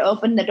that they would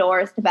open the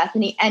doors to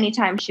Bethany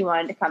anytime she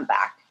wanted to come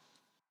back.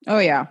 Oh,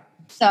 yeah.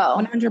 So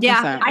 100%.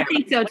 Yeah, I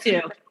think so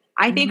too.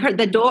 I think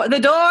the door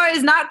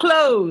is not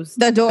closed.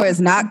 The door is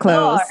not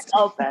closed.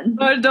 Open.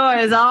 The door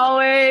is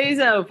always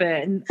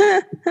open.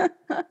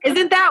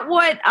 Isn't that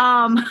what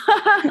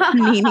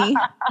Nene?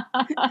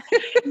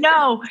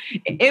 No,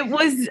 it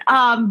was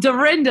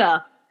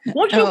Dorinda.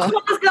 Won't you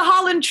close the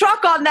Holland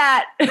truck on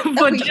that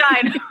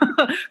vagina?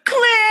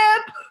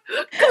 Clip.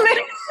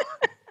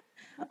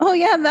 Oh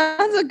yeah,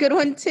 that's a good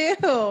one too.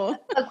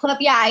 A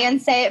clip,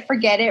 and say it,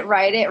 forget it,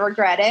 write it,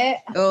 regret it.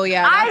 Oh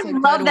yeah, I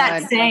love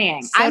that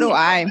saying. So do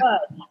I.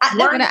 I'm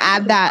gonna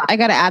add that. I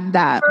gotta add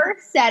that.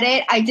 First said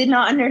it, I did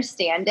not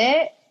understand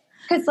it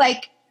because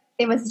like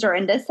it was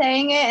Dorinda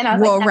saying it, and I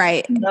was like,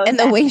 right. And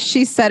the way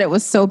she said it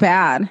was so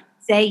bad.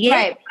 Say it.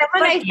 Right. But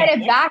when I said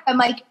it back, I'm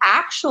like,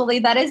 actually,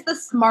 that is the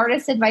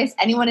smartest advice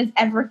anyone has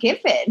ever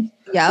given.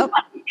 Yep.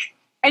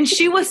 And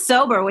she was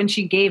sober when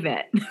she gave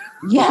it.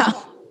 Yeah.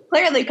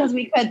 Clearly, because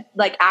we could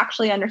like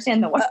actually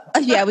understand the word.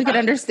 Yeah, we could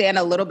understand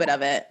a little bit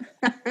of it.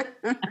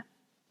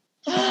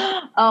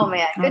 Oh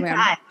man, good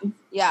time.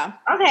 Yeah.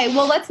 Okay,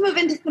 well, let's move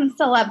into some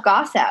celeb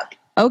gossip.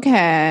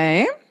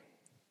 Okay.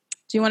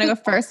 Do you want to go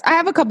first? I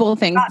have a couple of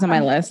things on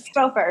my list.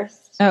 Go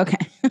first. Okay.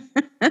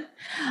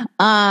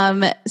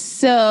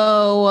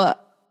 So,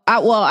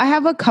 I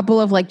have a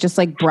couple of like just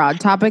like broad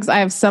topics. I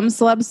have some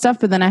celeb stuff,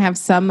 but then I have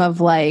some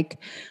of like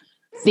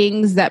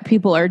things that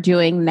people are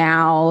doing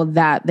now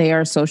that they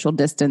are social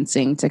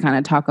distancing to kind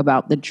of talk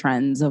about the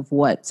trends of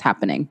what's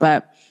happening.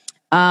 But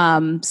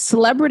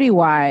celebrity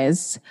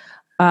wise,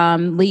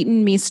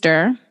 Leighton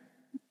Meester.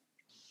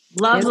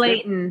 Love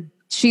Leighton.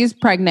 She's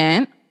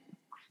pregnant.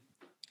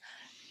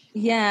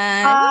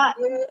 Yeah.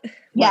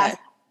 Yes.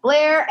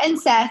 Blair and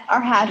Seth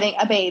are having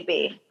a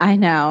baby. I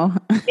know.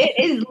 It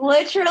is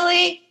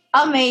literally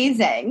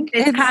amazing.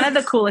 It's kind of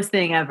the coolest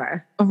thing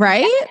ever.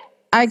 Right?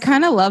 I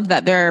kind of love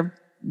that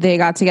they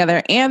got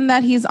together and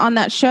that he's on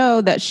that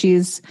show that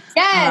she's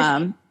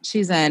in.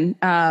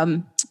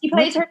 He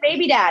plays her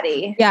baby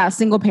daddy. Yeah,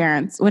 Single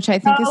Parents, which I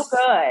think is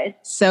good.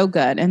 So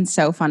good and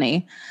so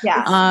funny.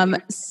 Yeah.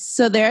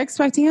 So they're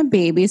expecting a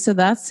baby, so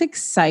that's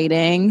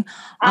exciting.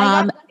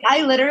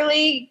 I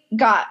literally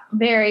got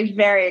very,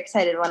 very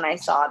excited when I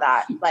saw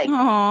that. Like,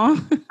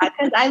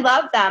 because I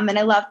love them and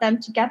I love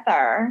them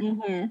together.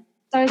 Mm-hmm.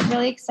 So I was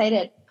really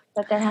excited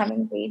that they're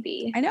having a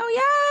baby. I know,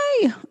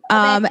 yay!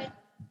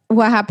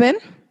 What happened?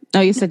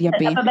 Oh, you said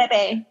yippee. A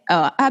baby.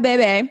 Oh, a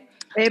baby.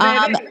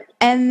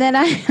 And then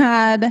I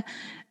had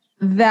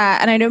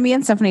that, and I know me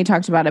and Stephanie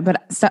talked about it,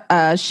 but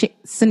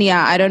Sania,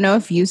 I don't know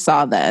if you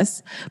saw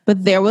this,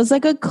 but there was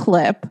like a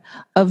clip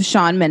of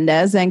Shawn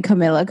Mendes and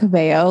Camila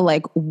Cabello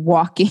like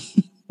walking.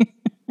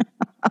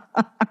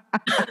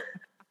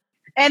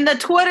 And the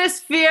Twitter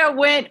sphere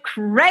went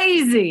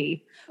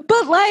crazy.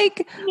 But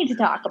like, we need to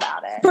talk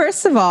about it.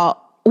 First of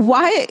all,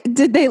 why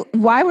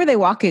were they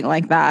walking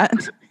like that?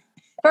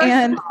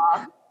 First of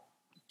all,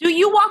 do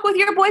you walk with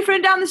your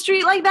boyfriend down the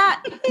street like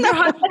that? No,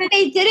 but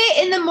they did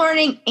it in the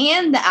morning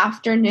and the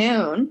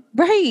afternoon.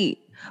 Right.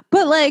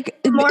 But like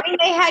in the morning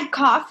they had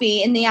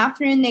coffee, in the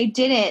afternoon they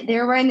didn't. They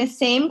were wearing the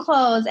same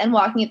clothes and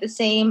walking at the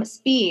same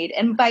speed.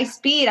 And by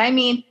speed, I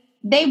mean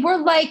they were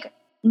like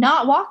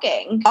not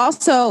walking.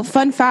 Also,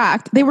 fun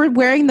fact, they were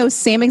wearing those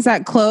same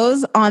exact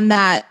clothes on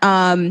that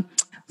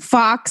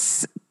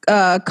Fox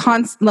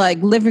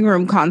living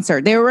room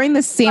concert. They were wearing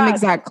the same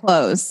exact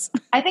clothes.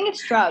 I think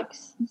it's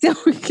drugs.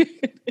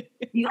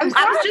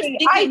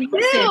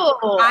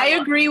 I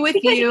agree with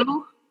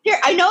you. Here,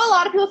 I know a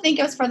lot of people think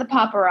it was for the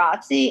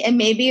paparazzi, and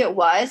maybe it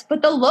was,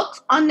 but the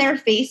looks on their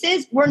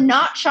faces were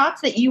not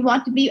shots that you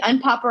want to be on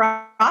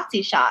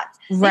paparazzi shots.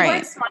 They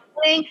weren't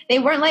smiling. They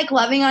weren't like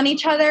loving on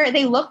each other.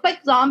 They looked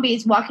like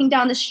zombies walking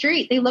down the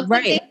street. They looked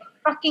like they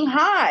were fucking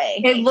high.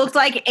 It looked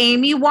like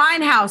Amy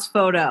Winehouse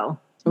photo.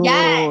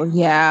 Oh,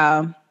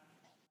 yeah.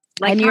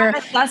 Like you're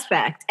a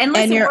suspect. And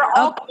listen, we're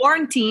all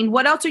quarantined.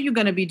 What else are you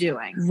going to be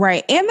doing?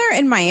 Right. And they're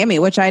in Miami,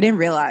 which I didn't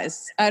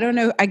realize. I don't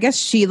know. I guess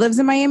she lives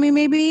in Miami,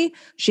 maybe.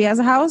 She has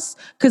a house.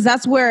 Because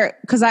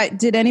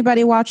did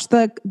anybody watch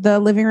the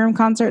living room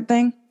concert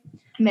thing?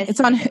 It's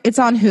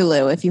on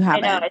Hulu if you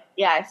haven't. I know.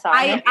 I saw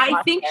it.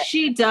 I think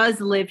she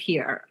does live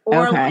here.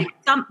 Or like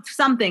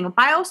something.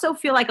 I also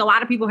feel like a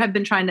lot of people have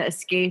been trying to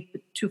escape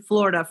to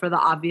Florida for the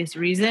obvious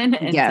reason.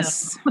 And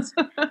yes.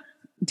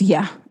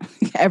 Yeah.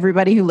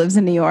 Everybody who lives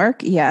in New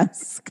York.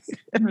 Yes.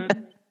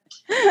 Mm-hmm.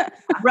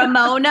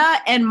 Ramona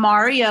and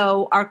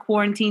Mario are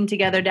quarantined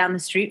together down the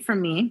street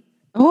from me.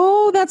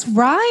 Oh, that's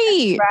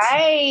right.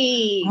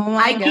 Right. Oh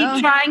I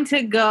keep trying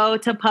to go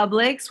to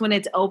Publix when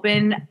it's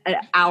open an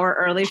hour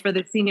early for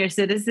the senior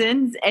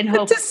citizens and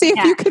hope to see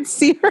if you could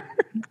see her.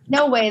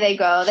 No way they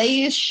go. They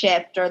use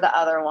Shipt or the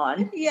other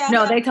one. Yeah.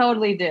 No, they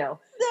totally do.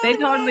 They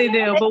totally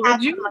do. But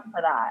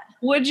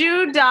would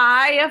you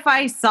die if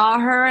I saw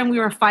her and we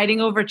were fighting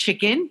over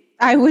chicken?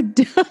 I would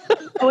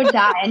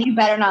die, and you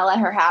better not let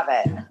her have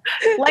it.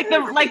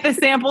 like the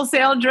sample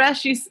sale dress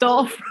she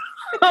stole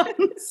from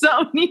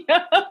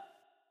Sonia.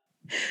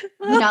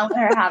 You not let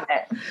her have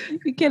it.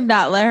 You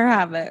cannot let her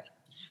have it.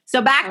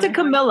 So back to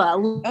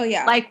Camila. Oh,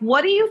 yeah. Like,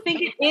 what do you think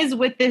it is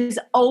with this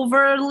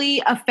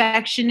overly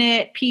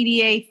affectionate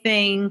PDA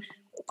thing?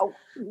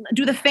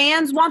 Do the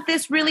fans want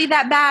this really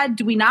that bad?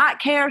 Do we not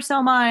care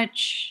so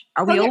much?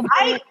 Are we over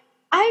it?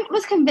 I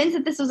was convinced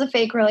that this was a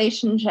fake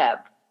relationship.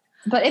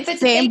 But if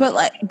it's I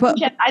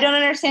don't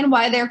understand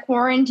why they're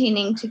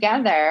quarantining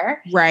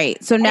together.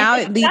 Right. So now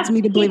it leads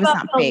me to believe it's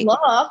not fake.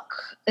 Look,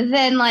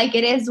 then like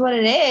it is what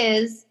it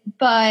is.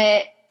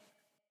 But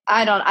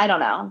I don't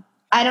know.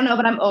 I don't know,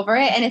 but I'm over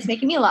it, and it's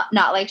making me not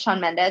like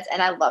Shawn Mendes,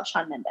 and I love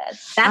Shawn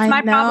Mendes. That's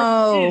my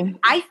problem too.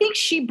 I think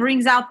she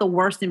brings out the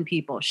worst in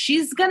people.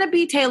 She's gonna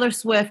be Taylor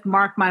Swift,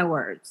 mark my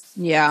words.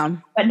 Yeah,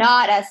 but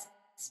not as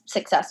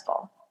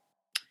successful.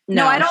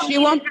 No, I don't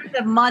mean in terms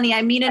of money.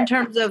 I mean in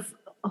terms of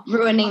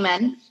ruining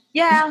men.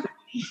 Yeah.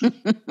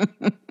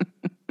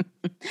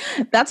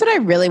 That's what I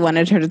really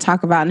wanted her to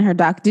talk about in her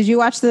doc. Did you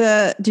watch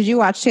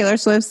Taylor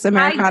Swift's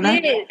Americana? I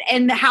did.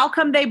 And how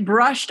come they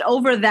brushed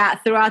over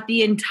that throughout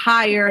the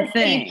entire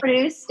thing? She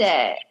produced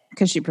it.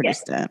 Because she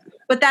produced it.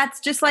 But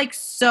that's just like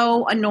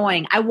so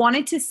annoying. I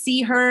wanted to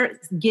see her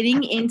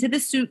getting into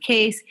the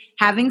suitcase,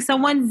 having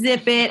someone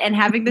zip it, and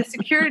having the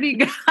security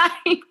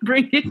guy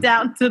bring it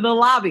down to the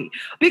lobby.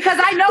 Because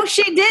I know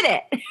she did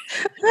it.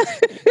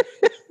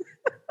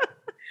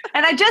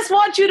 And I just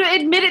want you to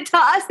admit it to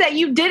us that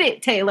you did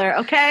it, Taylor,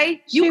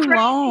 okay? She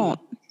won't.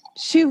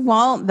 She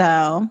won't,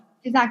 though.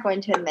 She's not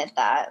going to admit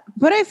that.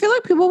 But I feel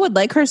like people would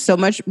like her so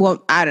much.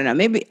 Well, I don't know.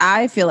 Maybe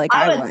I feel like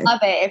I would love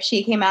it if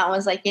she came out and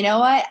was like, you know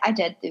what? I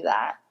did do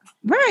that.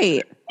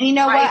 Right. And you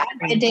know what?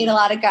 I did date a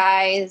lot of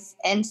guys,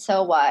 and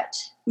so what?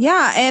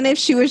 Yeah, and if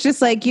she was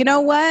just like, you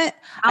know what?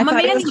 I'm a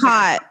man. It was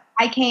hot.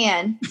 I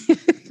can.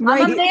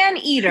 Right? I'm a man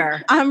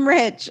eater. I'm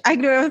rich. I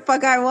can do whatever the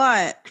fuck I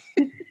want.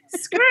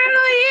 Screw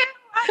you.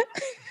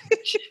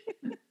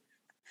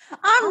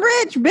 I'm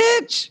rich,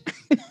 bitch.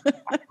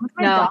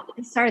 My dog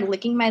started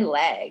licking my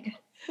leg.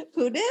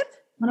 Who did?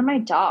 One of my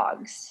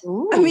dogs.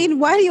 Ooh. I mean,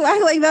 why do you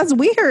act like that's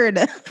weird?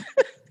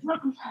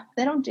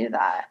 They don't do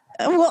that.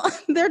 Well,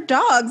 they're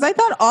dogs. I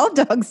thought all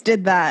dogs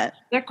did that.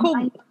 They're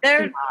cool.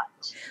 They're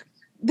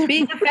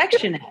being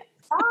affectionate.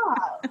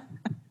 Stop.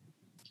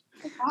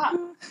 Stop.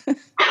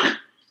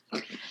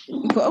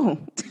 Whoa.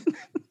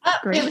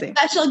 We have a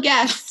special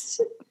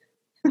guest.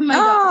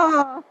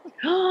 My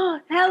Oh.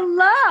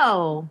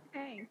 Hello.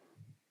 dog.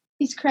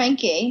 He's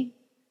cranky.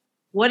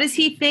 What does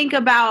he think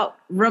about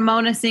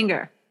Ramona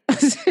Singer?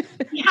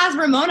 He has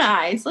Ramona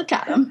eyes. Look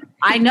at him.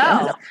 I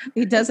know.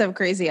 He does have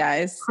crazy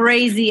eyes.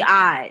 Crazy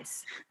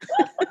eyes.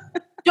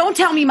 Don't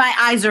tell me my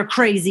eyes are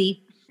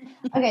crazy.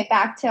 Okay,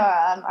 back to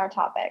our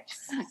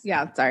topics.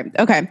 Yeah, sorry.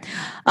 Okay.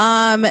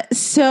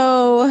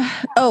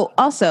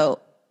 Also,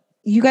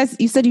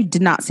 you said you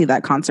did not see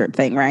that concert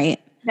thing,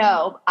 right?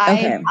 No,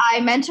 I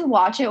meant to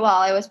watch it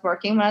while I was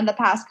working one of the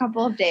past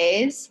couple of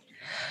days.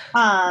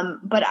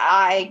 But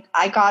I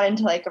got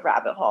into like a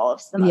rabbit hole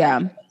of some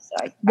other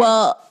shows,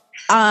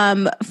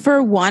 so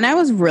for one, I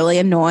was really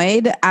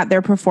annoyed at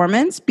their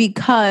performance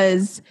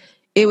because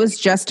it was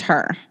just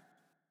her.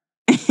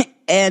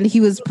 And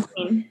he was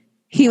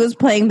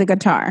playing the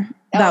guitar.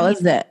 That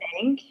was it.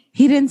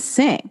 He didn't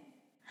sing.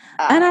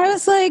 And I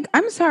was like,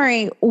 I'm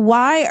sorry,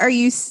 why are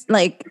you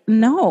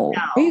no.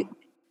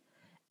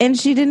 And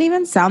she didn't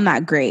even sound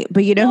that great.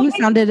 But you know who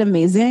sounded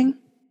amazing?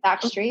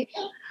 Backstreet.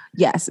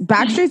 Yes,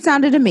 Backstreet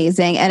sounded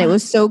amazing, and it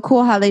was so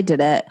cool how they did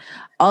it.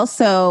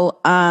 Also,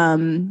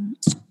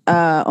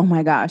 oh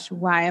my gosh,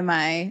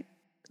 Billie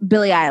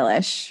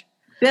Eilish.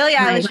 Billie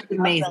Eilish is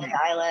amazing. Billie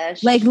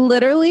Eilish. Like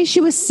literally, she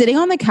was sitting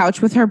on the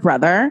couch with her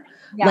brother,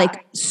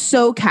 like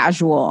so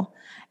casual,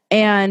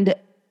 and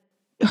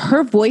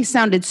her voice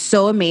sounded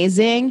so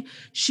amazing.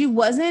 She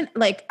wasn't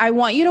like, I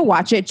want you to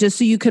watch it just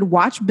so you could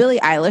watch Billie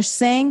Eilish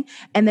sing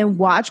and then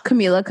watch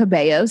Camila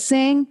Cabello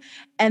sing.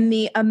 And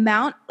the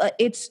amount,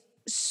 it's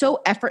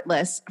so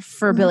effortless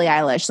for Billie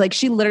Eilish. Like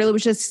she literally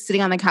was just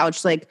sitting on the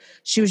couch, like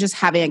she was just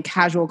having a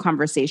casual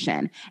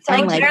conversation. So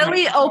and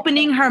barely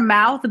opening her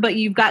mouth, but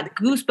you've got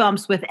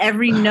goosebumps with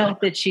every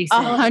note that she says.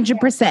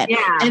 100%. Yeah.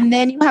 And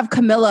then you have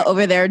Camilla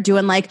over there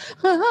doing like,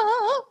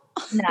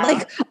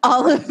 like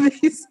all of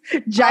these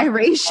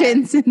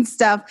gyrations and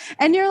stuff.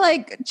 And you're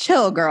like,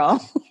 chill,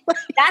 girl.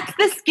 That's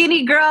the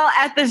skinny girl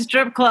at the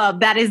strip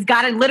club that has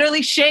got to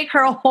literally shake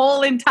her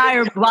whole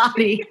entire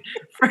body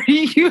for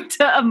you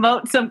to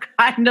emote some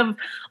kind of,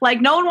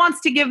 like, no one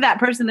wants to give that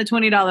person the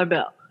 $20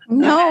 bill.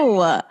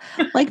 No,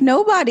 like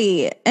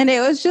nobody. And it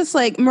was just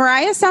like,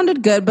 Mariah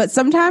sounded good, but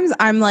sometimes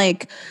I'm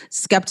like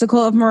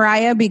skeptical of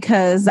Mariah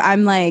because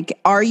I'm like,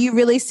 are you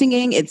really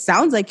singing? It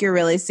sounds like you're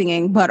really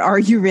singing, but are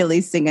you really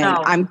singing?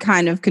 No. I'm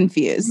kind of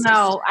confused.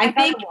 No, I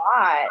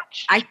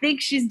think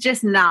she's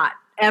just not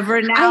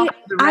ever now.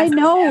 I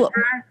know.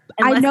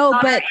 I know,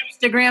 but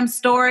Instagram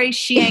story,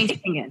 she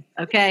ain't singing.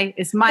 Okay.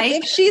 It's Mike.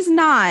 If she's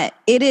not,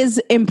 it is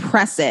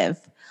impressive.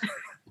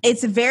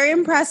 It's very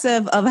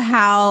impressive of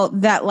how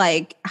that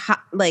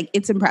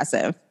it's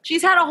impressive.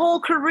 She's had a whole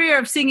career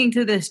of singing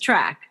to this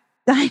track.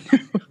 I know.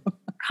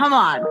 Come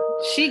on.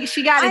 She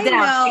got it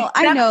down.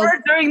 I know.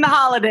 During the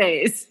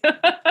holidays.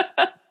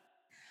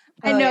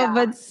 I know,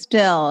 but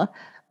still.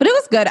 But it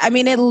was good. I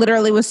mean, it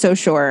literally was so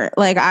short.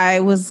 Like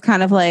I was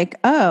kind of like,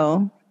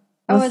 was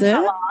it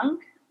long?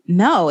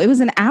 No, it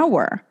was an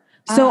hour.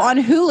 So on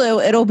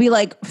Hulu, it'll be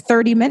like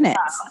 30 minutes.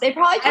 They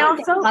probably can't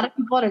get a lot of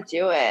people to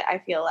do it, I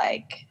feel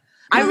like.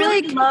 I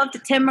really loved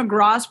Tim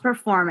McGraw's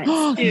performance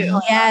too.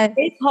 Yeah,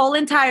 his whole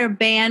entire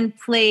band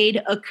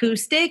played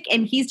acoustic,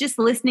 and he's just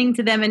listening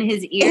to them in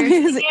his ears.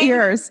 In his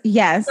ears,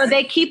 yes. So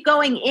they keep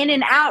going in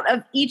and out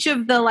of each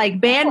of the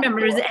like band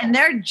members, and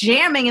they're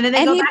jamming, and then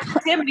they go back to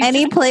Tim. And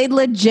he played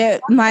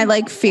legit my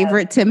like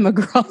favorite Tim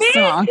McGraw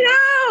song. Me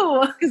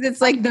too, because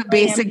it's like the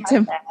basic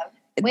Tim.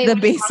 The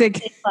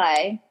basic.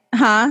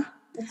 Huh?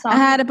 I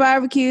had a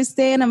barbecue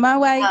stain on my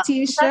white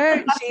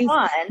t-shirt. She's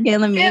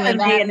killing me with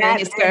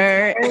that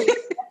skirt. That's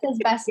his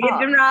best song.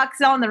 Giving rocks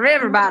on the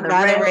river by the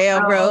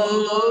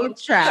railroad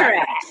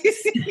tracks.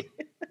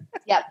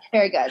 Yep,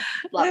 very good.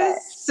 Love it.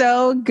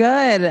 So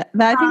good.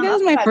 I think that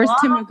was my first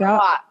Tim McGraw.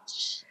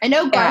 Watch. I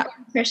know Garth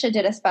and Trisha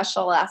did a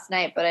special last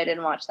night, but I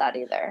didn't watch that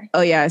either.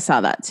 Oh yeah, I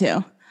saw that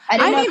too. I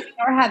didn't know if they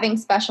were having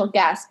special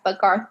guests, but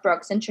Garth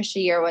Brooks and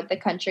Trisha Year with the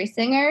country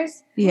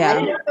singers. Yeah. I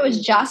didn't know if it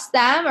was just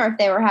them or if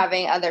they were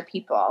having other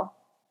people.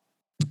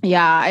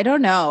 Yeah, I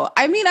don't know.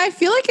 I mean, I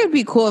feel like it'd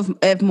be cool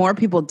if more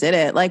people did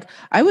it. Like,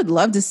 I would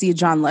love to see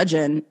John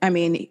Legend. I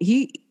mean,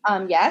 he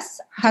has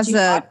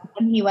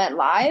when he went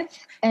live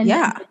and did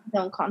his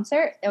own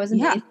concert. It was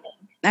amazing.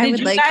 Did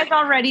you guys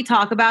already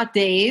talk about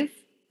Dave?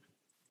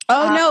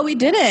 Oh no, we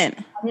didn't.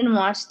 I didn't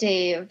watch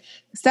Dave.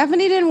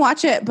 Stephanie didn't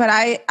watch it, but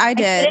I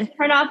did. I did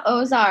turn off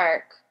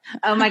Ozark.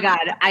 Oh my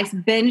God. I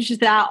binged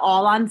that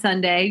all on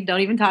Sunday. Don't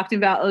even talk to me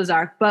about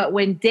Ozark. But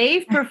when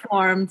Dave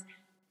performed,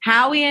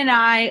 Howie and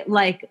I,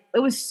 it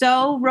was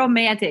so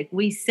romantic.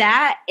 We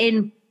sat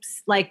in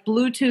like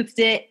Bluetoothed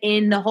it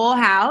in the whole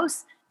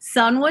house.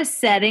 Sun was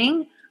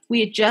setting. We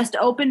had just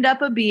opened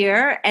up a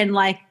beer and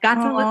like got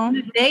to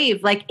listen to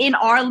Dave like in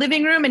our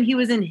living room, and he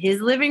was in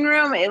his living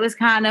room. It was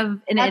kind of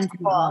an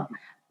intimate moment.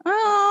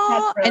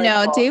 Oh, really I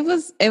know. cool.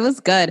 Dave it was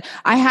good.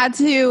 I had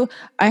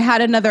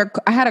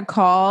a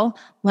call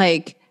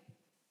like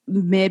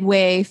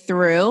midway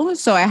through,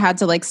 so I had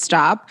to like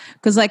stop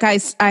because like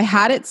I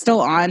had it still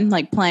on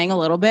like playing a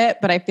little bit,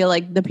 but I feel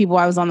like the people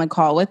I was on the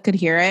call with could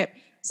hear it,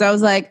 so I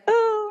was like,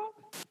 oh,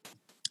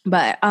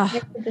 but You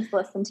have to just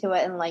listen to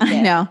it and like I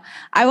it. know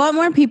I want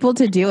more people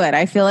to do it.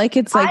 I feel like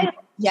it's like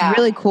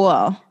really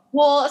cool.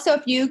 Well, so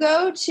if you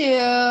go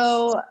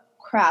to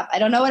I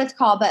don't know what it's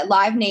called, but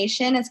Live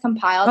Nation has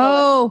compiled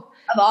a list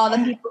of all the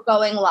people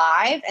going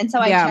live, and so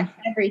I check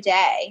it every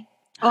day.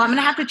 Oh, I'm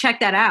gonna have to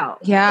check that out.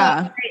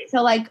 Yeah.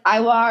 So like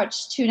I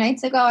watched 2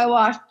 nights ago, I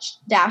watched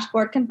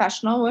Dashboard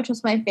Confessional, which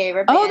was my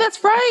favorite band. Oh,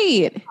 that's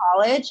right. In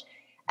college.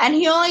 And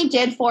he only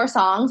did 4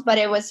 songs, but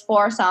it was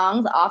 4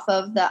 songs off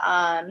of the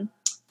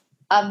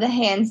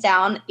Hands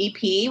Down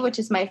EP, which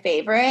is my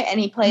favorite. And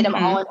he played them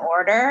all in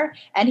order.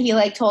 And he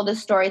like told a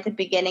story at the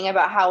beginning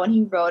about how when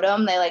he wrote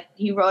them,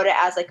 he wrote it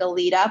as like a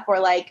lead up, where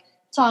like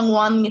song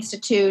 1 leads to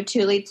 2,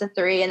 2 leads to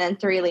 3, and then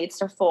 3 leads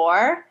to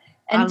 4.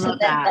 And so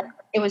then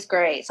it was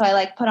great. So I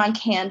like put on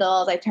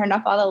candles. I turned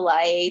off all the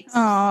lights.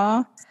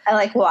 Aww. I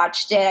like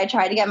watched it. I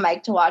tried to get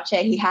Mike to watch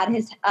it. He had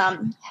his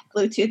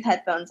Bluetooth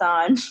headphones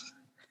on.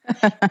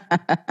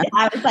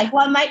 I was like,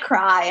 well, I might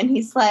cry. And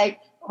he's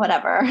like,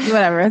 whatever.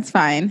 It's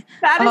fine.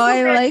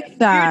 I like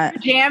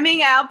that. You're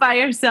jamming out by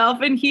yourself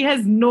and he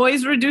has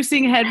noise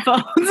reducing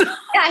headphones.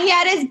 Yeah, he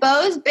had his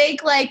Bose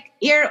big like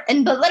ear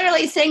but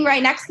literally sitting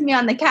right next to me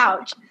on the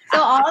couch. So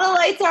all the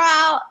lights are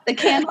out. The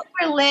candles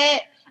are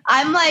lit.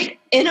 I'm like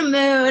in a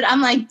mood. I'm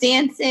like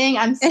dancing.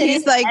 I'm sitting. And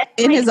he's like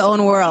in his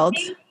own world.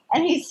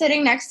 And he's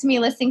sitting next to me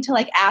listening to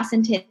like ass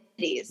and titties.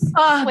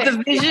 Oh,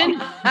 the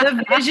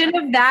vision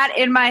of that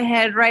in my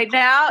head right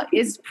now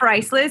is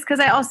priceless, because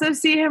I also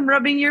see him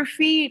rubbing your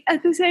feet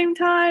at the same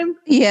time.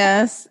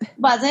 Yes.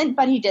 Wasn't,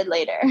 but he did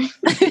later.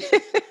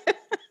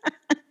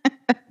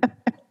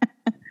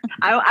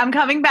 I'm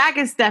coming back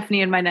as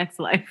Stephanie in my next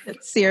life.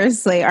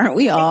 Seriously, aren't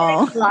we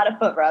all? A lot of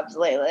foot rubs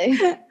lately.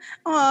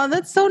 Oh,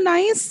 that's so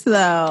nice,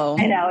 though.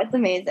 I know, it's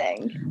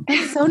amazing.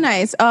 It's so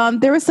nice.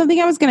 There was something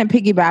I was going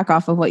to piggyback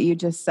off of what you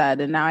just said,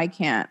 and now I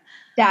can't.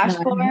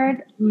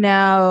 Dashboard?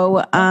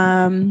 No.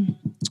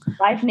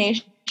 Live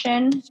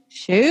Nation?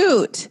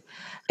 Shoot.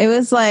 It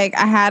was like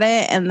I had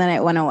it, and then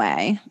it went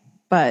away.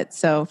 But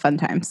so fun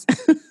times.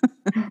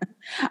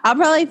 I'll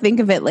probably think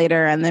of it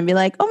later and then be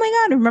like, oh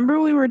my God, remember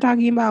we were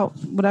talking about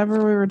whatever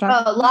we were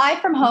talking about? Oh, Live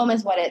from Home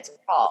is what it's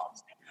called.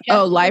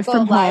 Live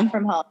from Home. Live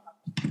from Home.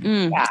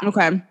 Yeah.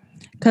 Okay.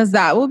 Because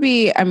that will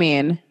be, I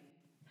mean,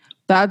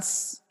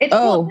 that's...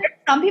 Cool. There's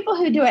some people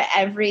who do it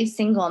every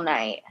single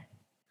night.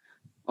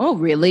 Oh,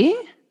 really?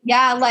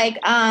 Yeah, like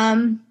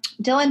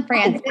Dylan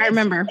Francis. I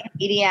remember.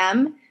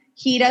 EDM.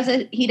 He does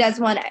it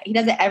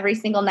every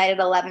single night at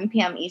 11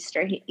 p.m.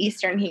 Eastern.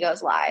 He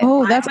goes live.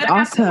 Oh, that's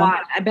awesome.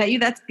 I bet you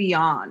that's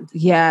beyond.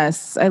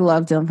 Yes, I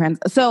love Dylan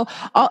Francis. So,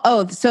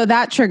 so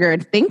that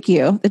triggered. Thank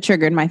you. That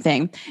triggered my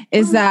thing.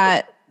 Is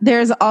that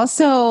there's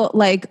also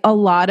like a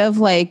lot of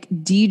like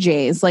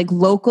DJs, like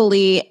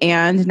locally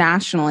and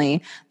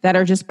nationally, that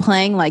are just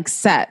playing like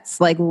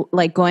sets, like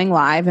going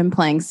live and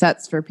playing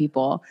sets for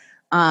people.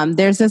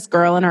 There's this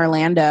girl in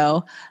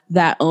Orlando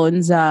that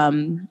owns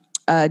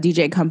a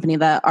DJ company,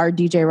 that our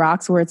DJ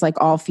Rocks, where it's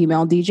like all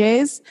female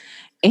DJs,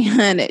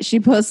 and she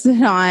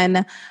posted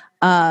on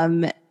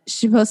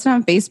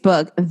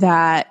Facebook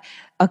that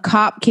a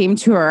cop came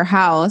to her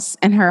house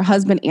and her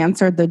husband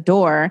answered the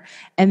door,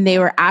 and they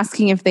were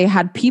asking if they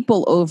had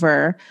people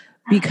over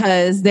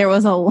because there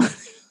was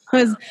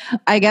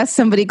I guess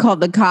somebody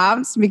called the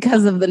cops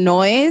because of the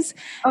noise.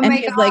 Oh, and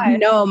he's like,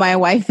 no, my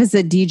wife is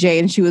a DJ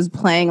and she was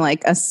playing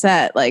like a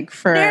set like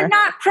for... They're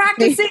not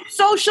practicing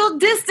social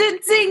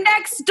distancing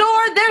next door.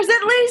 There's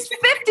at least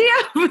 50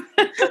 of them.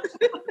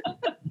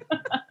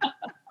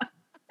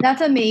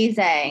 That's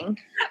amazing.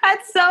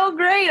 That's so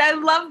great. I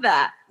love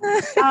that.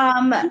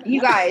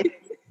 You guys.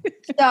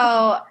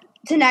 So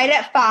tonight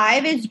at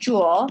 5 is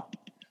Jewel.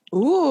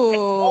 Ooh.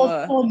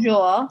 Old school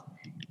Jewel.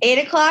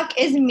 8 o'clock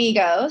is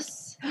Migos.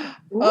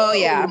 Oh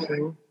yeah.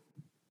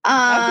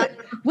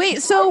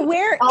 Wait, so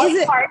where is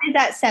it? Is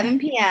at 7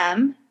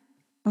 p.m.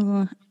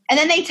 And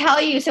then they tell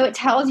you, so it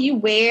tells you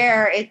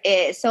where it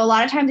is. So a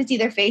lot of times it's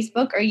either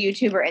Facebook or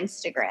YouTube or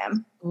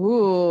Instagram.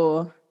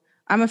 Ooh,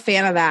 I'm a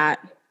fan of that.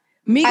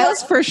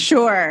 Migos for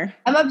sure.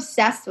 I'm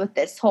obsessed with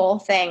this whole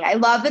thing. I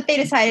love that they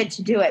decided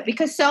to do it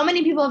because so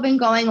many people have been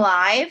going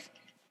live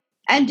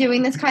and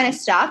doing this kind of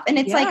stuff. And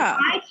it's like,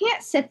 I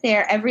can't sit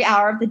there every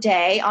hour of the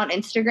day on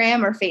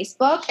Instagram or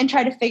Facebook and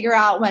try to figure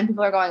out when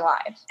people are going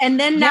live. And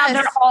then now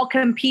they're all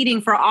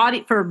competing for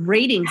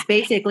ratings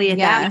basically at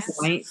that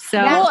point. So,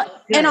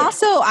 and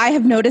also I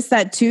have noticed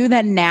that too,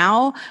 that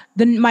now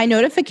my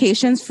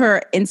notifications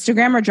for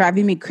Instagram are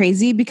driving me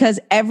crazy because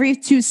every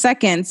 2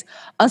 seconds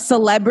a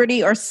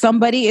celebrity or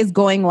somebody is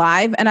going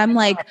live. And I'm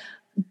like,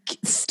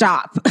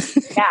 stop.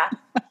 Yeah.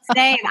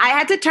 Same. I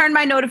had to turn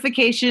my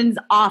notifications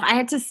off. I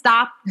had to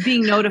stop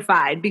being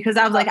notified because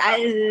I was like,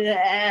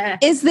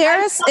 is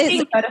there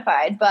being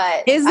notified,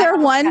 but is there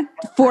one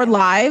for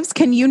lives?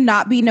 Can you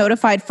not be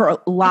notified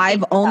for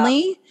live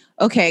only?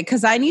 Okay,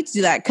 because I need to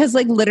do that. Because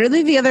like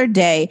literally the other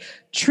day,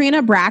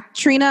 Trina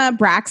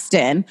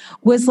Braxton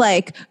was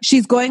like,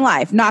 she's going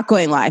live, not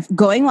going live,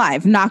 going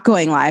live, not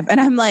going live.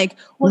 And I'm like,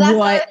 well, that's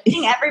what? The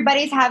thing.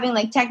 Everybody's having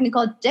like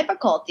technical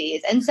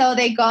difficulties. And so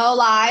they go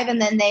live and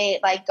then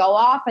they like go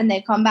off and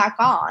they come back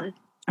on.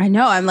 I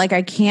know. I'm like,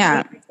 I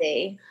can't.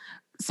 Crazy.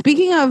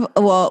 Speaking of,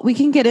 well, we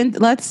can get in.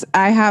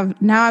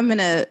 I'm going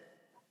to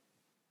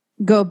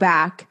go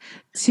back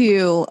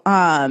to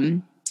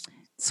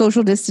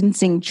social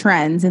distancing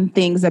trends and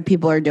things that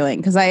people are doing.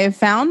 Because I have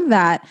found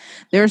that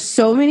there's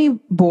so many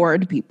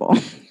bored people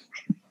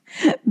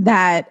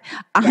that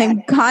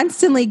I'm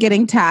constantly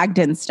getting tagged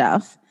in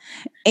stuff.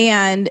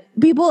 And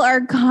people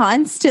are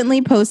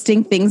constantly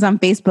posting things on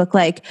Facebook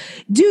like,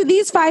 do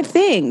these 5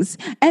 things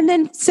and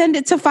then send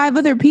it to 5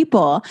 other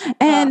people.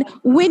 And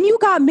when you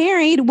got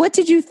married, what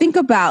did you think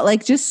about?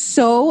 Like just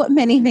so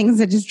many things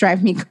that just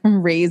drive me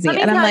crazy.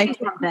 And I'm like,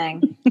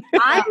 something.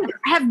 I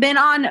have been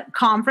on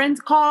conference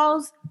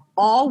calls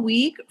all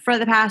week for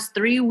the past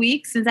 3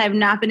 weeks since I've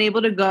not been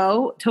able to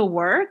go to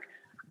work.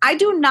 I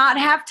do not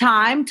have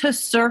time to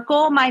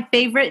circle my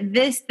favorite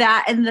this,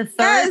 that, and the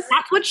third. Yes.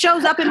 That's what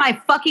shows up in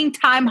my fucking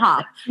time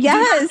hop.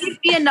 Yes. Give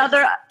me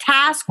another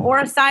task or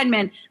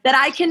assignment that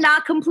I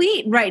cannot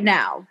complete right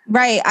now.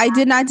 Right. I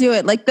did not do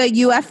it. Like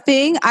the UF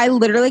thing, I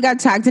literally got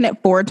tagged in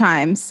it 4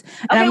 times.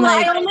 And Okay, I'm well,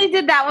 like, I only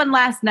did that one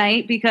last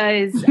night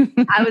because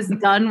I was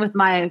done with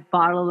my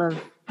bottle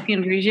of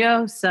Pinot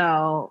Grigio.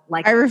 So,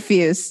 like, I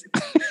refuse.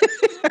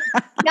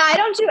 No, I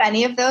don't do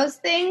any of those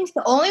things.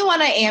 The only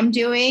one I am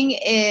doing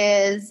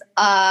is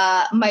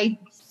my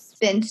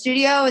spin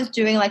studio is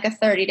doing like a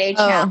 30-day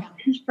challenge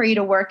for you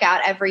to work out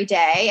every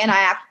day. And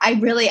I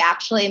really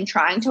actually am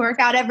trying to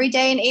work out every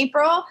day in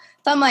April.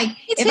 So I'm like,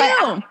 if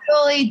I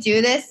actually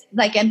do this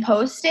like and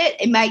post it,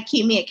 it might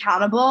keep me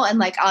accountable and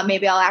like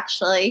maybe I'll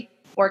actually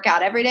work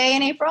out every day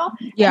in April.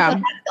 Yeah. So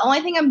that's the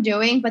only thing I'm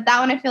doing, but that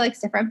one I feel like is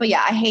different. But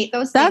yeah, I hate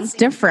those things. That's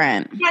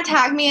different. You can't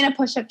tag me in a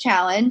push-up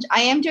challenge.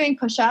 I am doing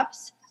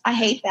push-ups. I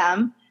hate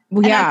them.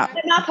 Well, yeah.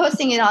 I'm not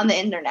posting it on the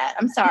internet.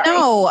 I'm sorry.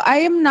 No, I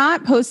am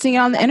not posting it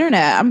on the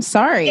internet. I'm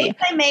sorry. The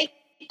I make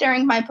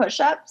during my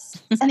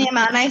push-ups and the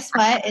amount I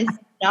sweat is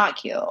not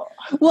cute.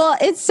 Well,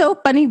 it's so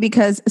funny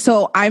because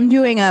I'm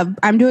doing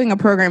a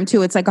program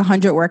too. It's like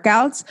 100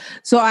 workouts.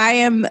 So I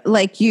am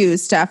like you,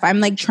 Steph.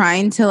 I'm like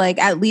trying to like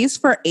at least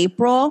for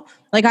April.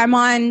 Like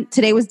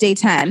today was day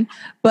 10,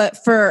 but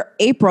for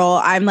April,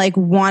 I'm like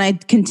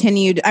want to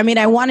continue. I mean,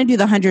 I want to do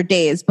the 100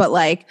 days, but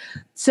like,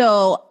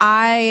 so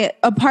a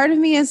part of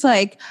me is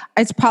like,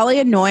 it's probably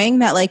annoying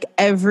that like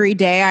every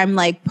day I'm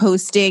like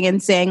posting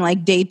and saying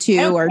like day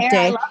 2 or day.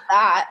 I love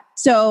that.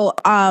 So,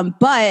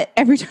 but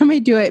every time I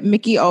do it,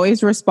 Mickey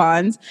always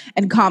responds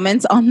and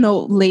comments on the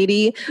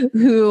lady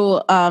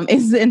who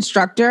is the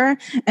instructor,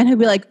 and he'll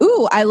be like,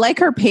 "Ooh, I like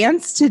her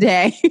pants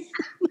today."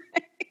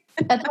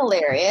 That's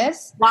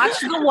hilarious. Watch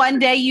the one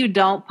day you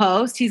don't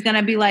post. He's going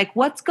to be like,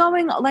 what's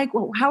going on? Like,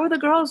 how are the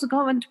girls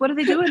going? What are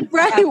they doing?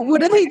 Right.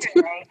 What are they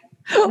doing?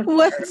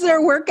 What's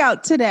their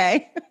workout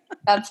today?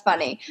 That's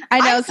funny. I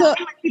know. So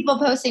people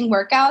posting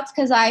workouts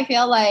because I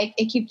feel like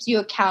it keeps you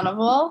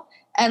accountable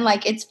and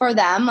like it's for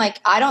them. Like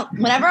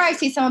whenever I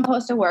see someone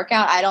post a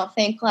workout, I don't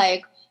think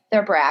like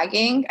they're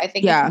bragging. I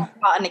think it's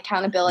about an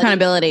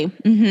accountability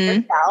mm-hmm.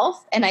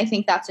 yourself. And I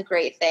think that's a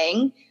great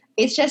thing.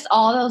 It's just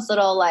all those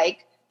little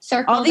like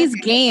circles. All these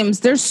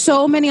games. There's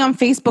so many on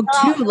Facebook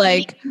too.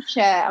 Like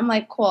shit. I'm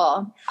like,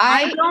 cool.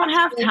 I don't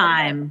have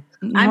time.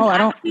 No,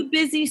 I'm too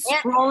busy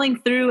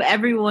scrolling through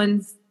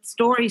everyone's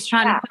stories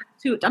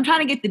I'm trying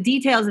to get the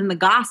details and the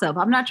gossip.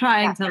 I'm not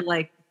trying to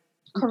like.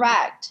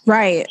 Correct.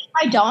 Right. If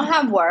I don't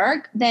have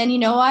work, then you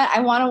know what?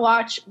 I want to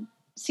watch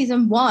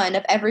season 1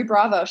 of every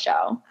Bravo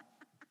show.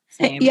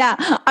 Same.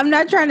 Yeah. I'm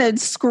not trying to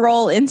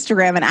scroll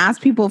Instagram and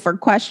ask people for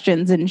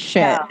questions and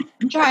shit. Yeah.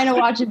 I'm trying to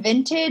watch a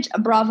vintage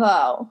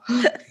Bravo.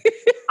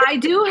 I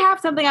do have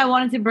something I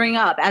wanted to bring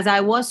up as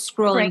I was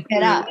scrolling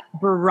through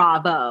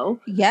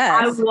Bravo.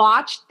 Yes. I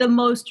watched the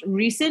most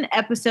recent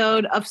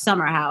episode of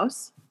Summer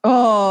House.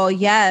 Oh,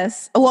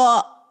 yes.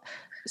 Well,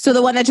 so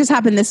the one that just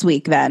happened this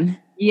week then.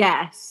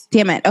 Yes.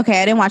 Damn it.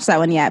 Okay, I didn't watch that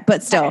one yet,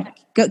 but still,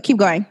 keep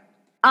going.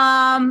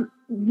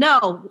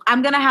 No,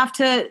 I'm going to have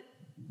to,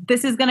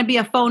 this is going to be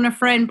a phone a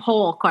friend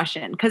poll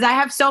question because I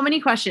have so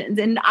many questions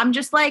and I'm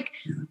just like,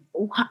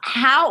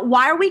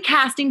 why are we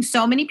casting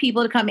so many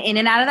people to come in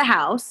and out of the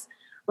house?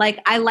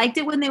 Like, I liked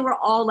it when they were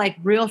all like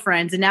real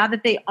friends. And now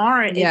that they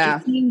aren't, it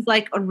just seems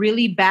like a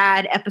really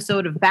bad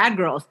episode of Bad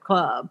Girls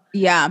Club.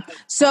 Yeah.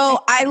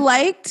 So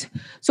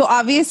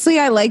obviously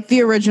I liked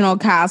the original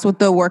cast with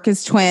the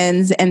Workus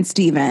twins and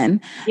Steven.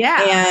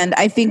 Yeah. And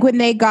I think when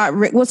they got,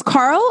 was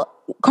Carl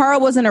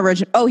wasn't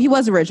original. Oh, he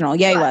was original.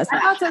 Yeah, he was. I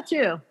thought so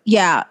too.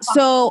 Yeah.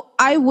 So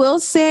I will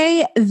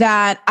say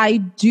that I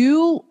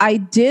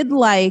did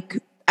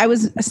like I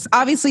was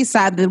obviously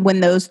sad that when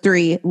those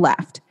three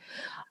left.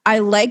 I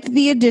liked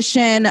the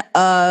addition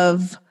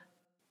of,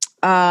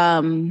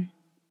 I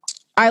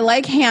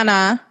like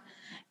Hannah,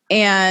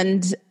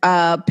 and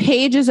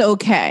Paige is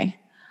okay.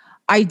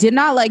 I did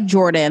not like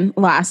Jordan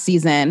last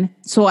season,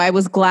 so I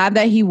was glad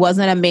that he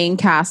wasn't a main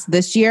cast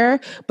this year,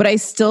 but I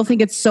still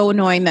think it's so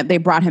annoying that they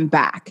brought him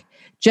back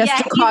just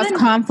to cause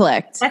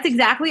conflict. That's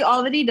exactly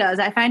all that he does.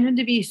 I find him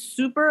to be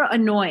super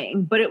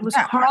annoying, but it was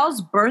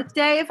Carl's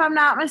birthday, if I'm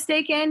not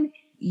mistaken.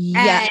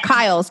 Yeah,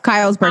 Kyle's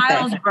birthday.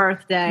 Kyle's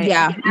birthday.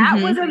 Yeah.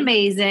 That was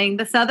amazing.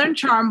 The Southern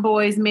Charm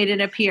Boys made an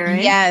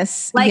appearance.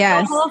 Yes.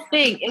 The whole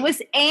thing.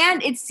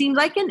 It seemed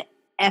like an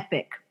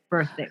epic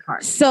birthday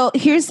party. So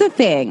here's the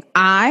thing.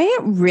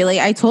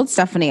 I told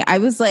Stephanie, I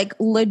was like,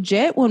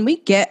 legit, when we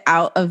get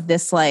out of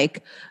this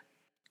like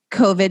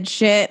COVID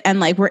shit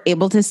and like we're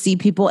able to see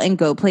people and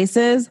go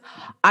places,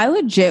 I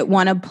legit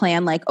want to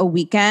plan like a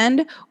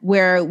weekend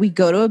where we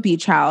go to a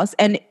beach house,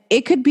 and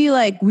it could be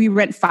like we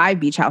rent 5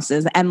 beach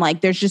houses and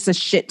like there's just a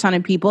shit ton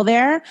of people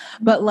there,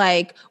 but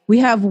like we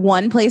have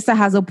one place that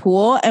has a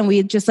pool and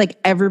we just like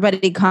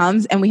everybody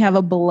comes and we have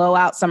a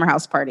blowout summer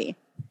house party.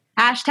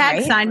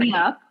 Hashtag sign me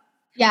up.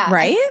 Yeah.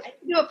 Right? I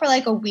can do it for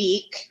like a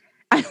week.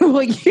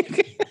 Well,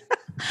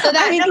 so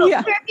that,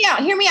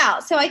 hear me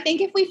out. So I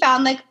think if we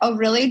found like a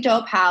really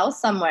dope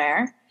house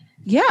somewhere.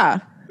 Yeah.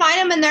 Find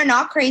them and they're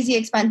not crazy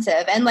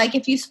expensive. And like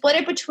if you split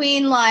it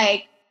between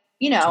like,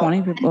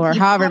 20 people or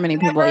however many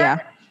people,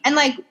 yeah. And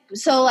like,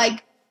 so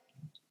like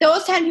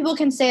those 10 people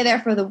can stay there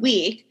for the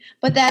week,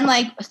 but then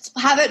like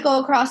have it go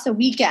across the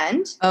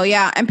weekend. Oh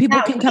yeah. And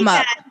people can come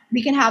up.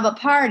 We can have a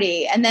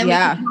party and then we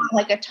can have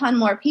like a ton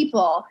more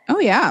people. Oh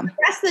yeah. The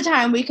rest of the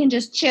time we can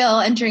just chill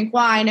and drink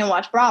wine and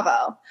watch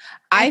Bravo.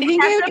 I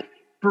think that's a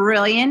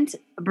brilliant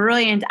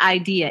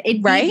idea.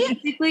 It'd be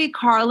basically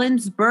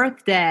Carlin's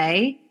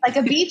birthday. Like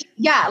a beach.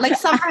 Yeah. Like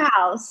summer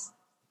house.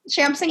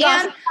 Champs and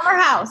Gossip summer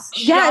house.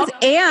 Yes.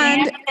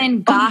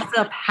 And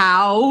Gossip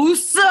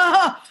House.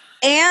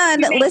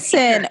 And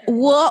listen,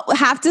 we'll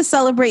have to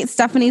celebrate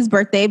Stephanie's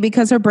birthday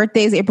because her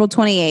birthday is April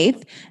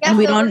 28th. And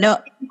we don't know.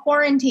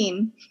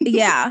 Quarantine.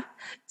 Yeah.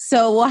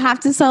 So we'll have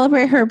to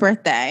celebrate her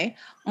birthday.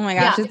 Oh my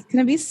gosh. It's going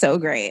to be so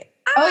great.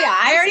 Oh yeah.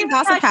 I already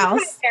Gossip House.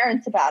 My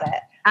parents about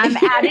it. I'm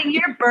adding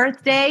your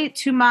birthday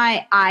to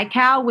my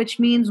iCal, which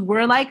means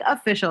we're like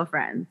official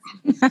friends.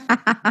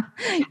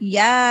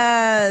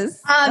 Yes.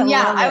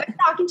 I was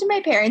talking to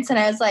my parents and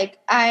I was like,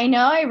 I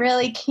know I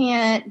really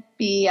can't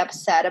be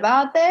upset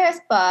about this,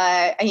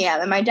 but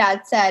yeah. And my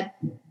dad said,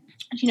 do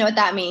you know what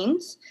that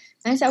means?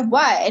 And I said,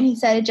 what? And he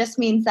said, it just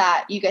means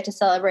that you get to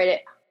celebrate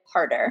it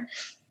harder.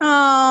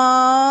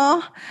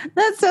 Oh,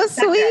 that's so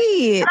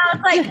sweet. And I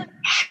was like,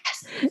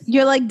 yes.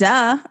 You're like,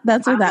 duh.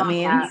 That's what that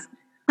means. That.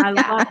 I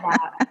love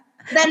that.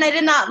 Then I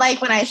did not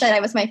like when I said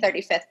it was my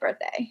 35th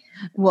birthday.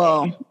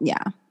 Well,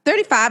 yeah.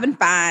 35 and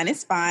fine.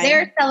 It's fine.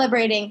 They're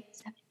celebrating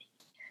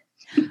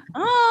 70.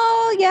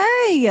 Oh,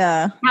 yay.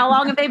 How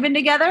long have they been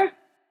together?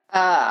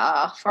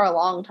 For a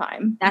long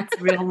time.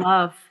 That's real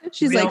love.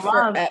 She's real like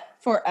love.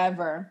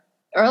 forever.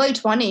 Early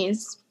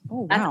 20s.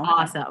 Oh, wow. That's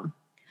awesome.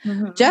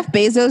 Mm-hmm. Jeff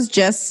Bezos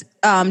just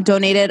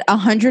donated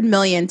 $100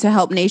 million to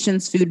help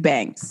nations' food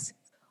banks.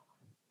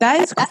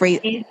 That's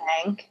crazy.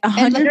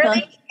 And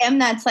literally him,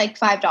 that's like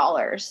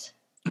 $5.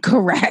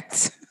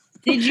 Correct.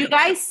 Did you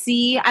guys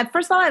see?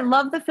 First of all, I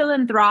love the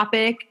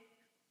philanthropic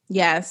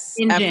efforts.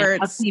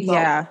 Of people.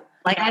 Yeah.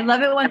 Like, I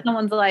love it when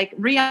someone's like,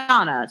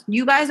 Rihanna,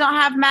 you guys don't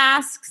have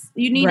masks.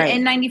 You need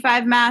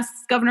N95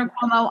 masks. Governor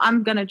Cuomo,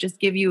 I'm going to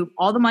just give you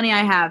all the money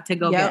I have to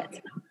go get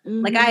it.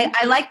 Mm-hmm. Like,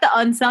 I like the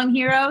unsung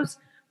heroes,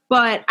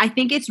 but I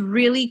think it's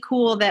really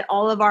cool that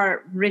all of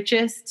our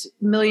richest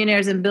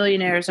millionaires and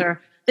billionaires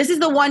this is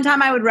the one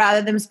time I would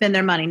rather them spend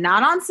their money,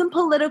 not on some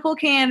political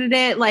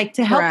candidate, like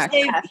to help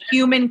save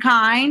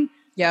humankind.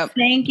 Yep.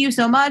 Thank you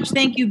so much.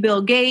 Thank you,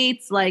 Bill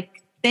Gates.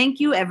 Like, thank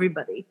you,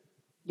 everybody.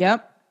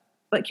 Yep.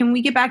 But can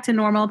we get back to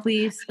normal,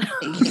 please?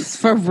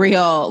 For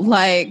real.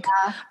 Like,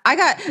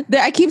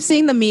 I keep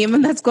seeing the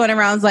meme that's going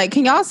around. It's like,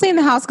 can y'all stay in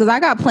the house? Because I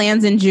got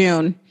plans in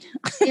June.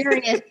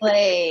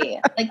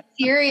 Seriously.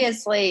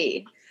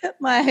 Seriously.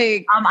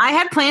 Like, I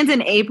had plans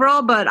in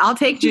April, but I'll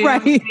take June.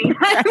 Right.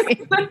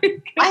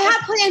 I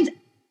have plans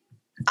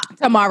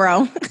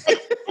tomorrow. Can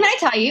I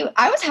tell you?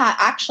 I was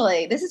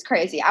actually, this is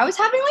crazy. I was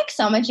having like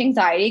so much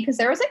anxiety because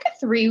there was like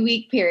a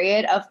 3-week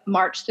period of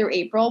March through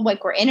April.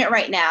 Like we're in it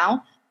right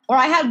now, where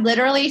I had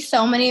literally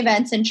so many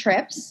events and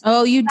trips.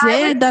 Oh, you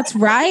did? That's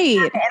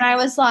right. And I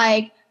was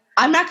like,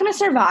 I'm not going to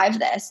survive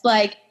this.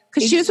 Like,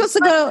 because you were supposed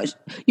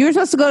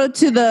to go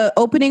to the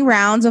opening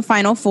rounds of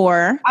Final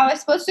Four. I was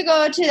supposed to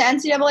go to the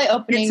NCAA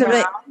opening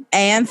round.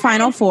 And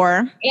Final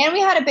Four. And we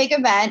had a big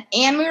event.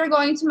 And we were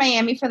going to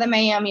Miami for the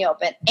Miami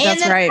Open. And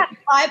That's then right. I had to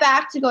fly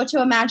back to go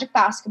to a Magic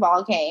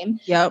basketball game.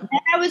 Yep.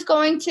 And I was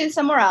going to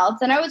somewhere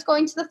else. And I was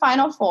going to the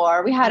Final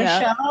Four. We had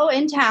a show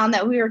in town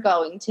that we were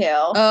going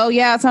to. Oh,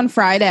 yeah. It's on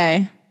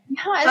Friday.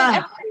 Yeah, and then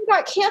everything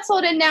got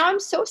canceled, and now I'm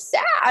so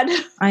sad.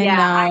 I know.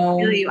 I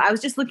feel you. I was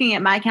just looking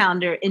at my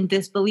calendar in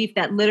disbelief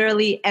that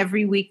literally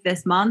every week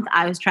this month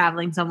I was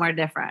traveling somewhere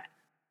different.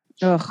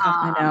 Ugh,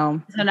 I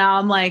know. So now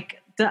I'm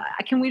like,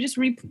 can we just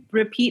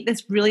repeat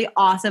this really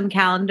awesome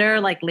calendar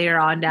like later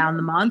on down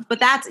the month? But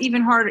that's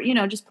even harder,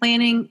 just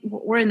planning.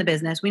 We're in the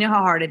business. We know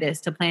how hard it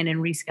is to plan and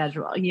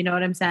reschedule. You know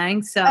what I'm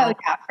saying? So, oh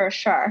yeah, for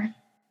sure.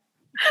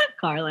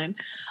 Carlin.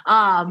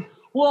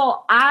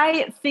 Well,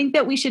 I think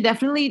that we should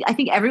definitely, I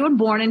think everyone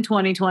born in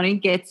 2020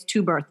 gets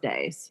 2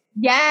 birthdays.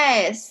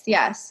 Yes,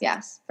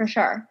 for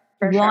sure.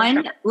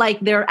 One, like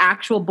their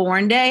actual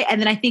born day.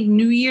 And then I think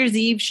New Year's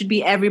Eve should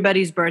be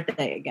everybody's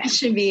birthday again. It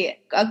should be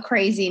a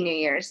crazy New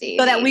Year's Eve.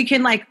 So that we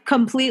can like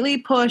completely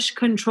push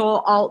Control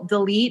Alt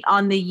Delete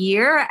on the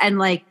year and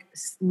like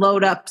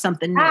load up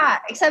something new. Yeah,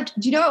 except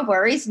do you know what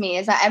worries me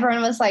is that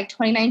everyone was like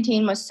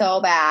 2019 was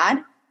so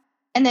bad.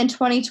 And then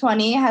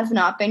 2020 has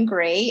not been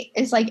great.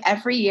 Is like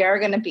every year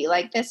going to be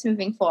like this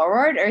moving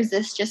forward? Or is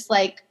this just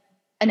like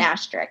an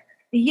asterisk?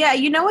 Yeah,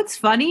 what's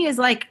funny is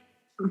like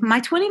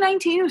my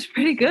 2019 was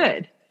pretty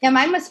good. Yeah,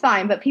 mine was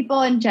fine, but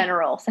people in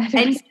general said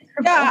it was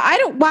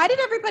terrible. Why did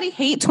everybody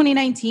hate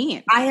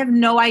 2019? I have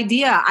no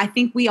idea. I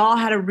think we all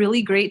had a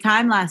really great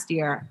time last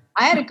year.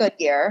 I had a good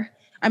year.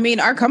 I mean,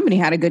 our company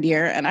had a good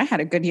year, and I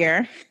had a good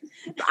year.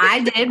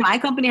 I did. My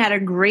company had a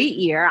great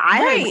year. I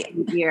had a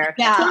good year.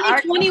 Yeah,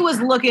 2020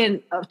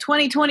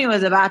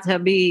 was about to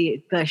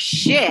be the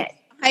shit.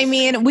 I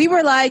mean, we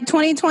were like,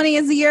 2020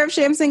 is the year of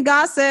Shams and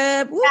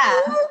Gossip. Woo!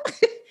 Yeah.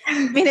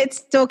 I mean, it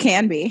still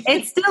can be.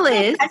 It still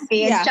is.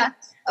 It's just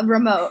a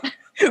remote.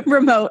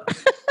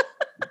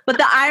 But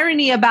the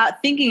irony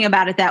about thinking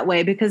about it that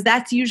way, because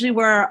that's usually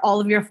where all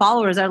of your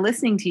followers are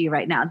listening to you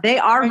right now. They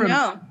are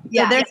remote.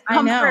 Yeah, so there's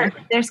comfort.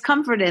 There's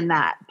comfort in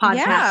that podcast.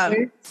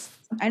 Yeah.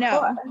 I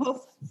know.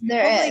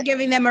 Hopefully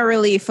giving them a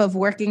relief of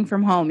working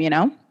from home,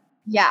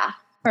 Yeah,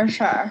 for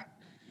sure.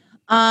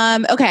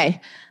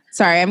 Okay.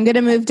 Sorry, I'm going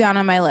to move down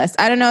on my list.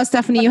 I don't know,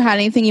 Stephanie, you had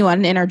anything you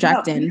wanted to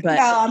interject in, but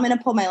no, I'm going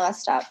to pull my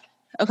list up.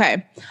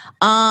 Okay.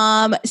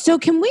 So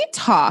can we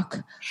talk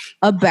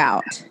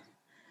about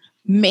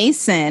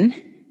Mason?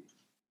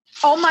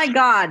 Oh my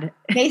God.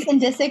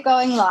 Mason Disick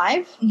going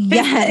live?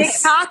 Yes. His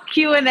TikTok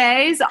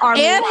Q&As are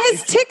and live.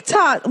 His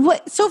TikTok.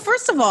 So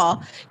first of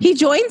all, he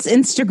joins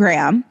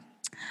Instagram.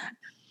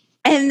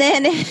 And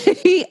then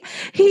he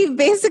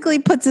basically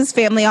puts his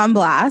family on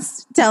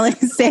blast,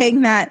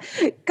 saying that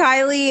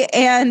Kylie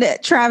and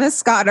Travis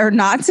Scott are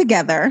not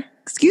together.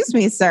 Excuse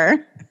me,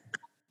 sir.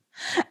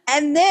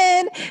 And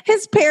then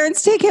his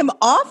parents take him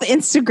off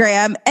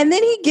Instagram, and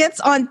then he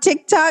gets on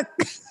TikTok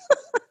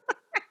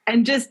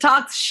and just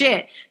talks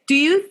shit. Do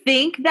you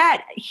think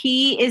that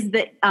he is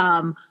the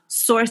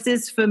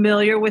sources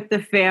familiar with the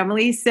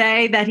family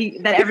say that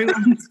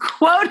everyone's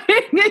quoting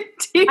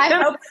it?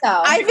 I hope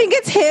so. I think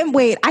it's him.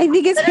 Wait, I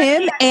think it's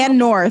him and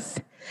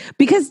North.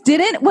 Because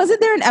wasn't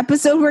there an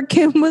episode where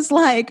Kim was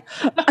like,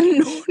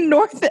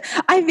 North,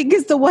 I think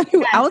is the one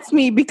who outs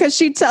me because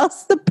she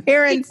tells the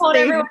parents. She told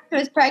everyone she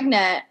was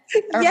pregnant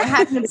or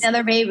having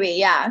another baby.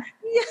 Yeah.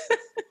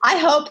 I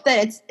hope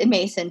that it's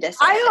Mason Disick.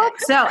 I hope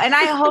so. And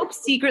I hope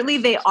secretly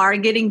they are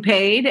getting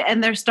paid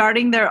and they're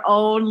starting their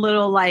own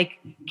little like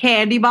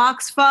candy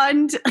box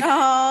fund.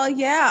 Oh,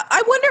 yeah.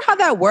 I wonder how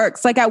that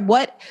works. Like at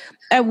what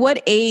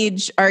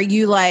age are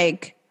you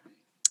like,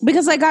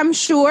 because like, I'm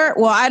sure,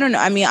 well, I don't know.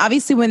 I mean,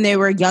 obviously when they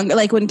were younger,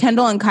 like when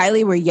Kendall and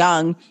Kylie were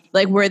young,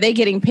 like were they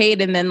getting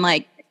paid? And then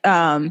like,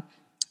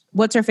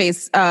 what's her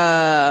face?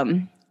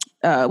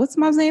 What's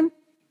mom's name?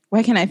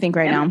 Why can't I think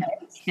right now?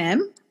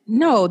 Kim?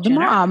 No, the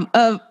Jenner? mom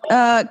of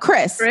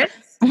Chris.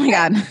 Oh my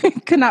God.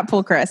 Could not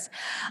pull Chris.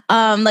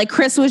 Like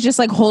Chris was just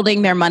like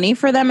holding their money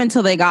for them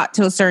until they got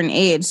to a certain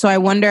age. So I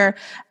wonder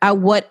at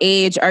what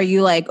age are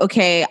you like,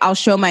 okay, I'll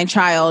show my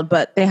child,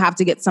 but they have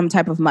to get some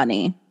type of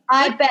money.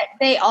 I bet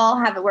they all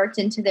have it worked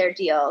into their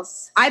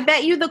deals. I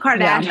bet you the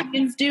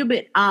Kardashians do,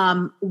 but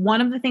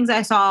one of the things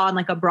I saw on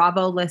like a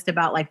Bravo list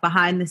about like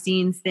behind the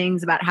scenes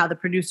things about how the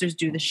producers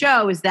do the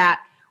show is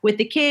that with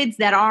the kids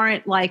that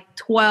aren't like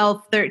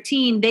 12,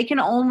 13, they can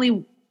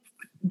only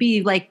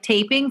be like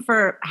taping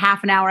for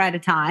half an hour at a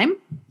time.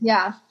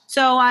 Yeah.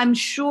 So I'm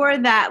sure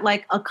that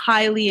like a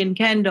Kylie and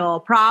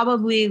Kendall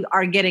probably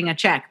are getting a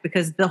check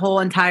because the whole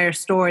entire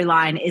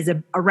storyline is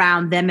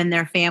around them and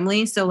their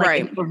family. So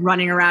like if we're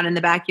running around in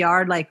the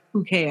backyard, like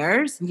who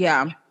cares?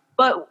 Yeah.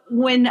 But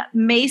when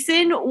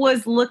Mason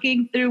was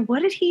looking through,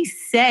 what did he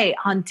say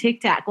on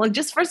TikTok? Like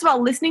just first of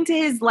all, listening to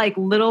his like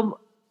little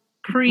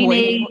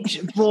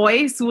pre-age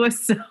voice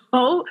was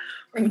so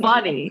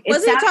funny.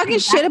 Was he talking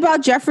shit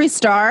about Jeffree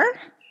Star?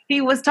 He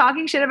was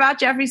talking shit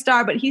about Jeffree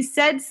Star, but he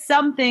said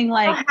something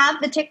like, I don't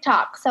have the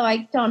TikTok, so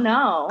I don't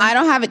know. I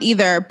don't have it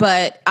either,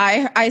 but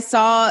I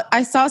saw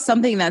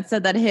something that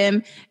said that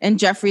him and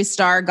Jeffree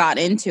Star got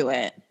into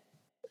it.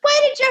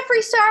 Why did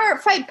Jeffree Star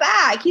fight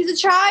back? He's a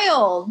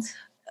child.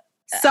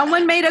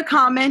 Someone made a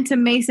comment to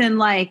Mason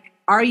like,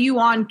 are you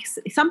on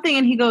something?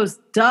 And he goes,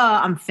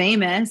 duh, I'm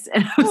famous.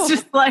 And I was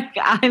just like,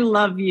 I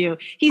love you.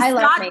 He's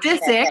Scott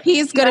Disick.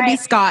 He's going to be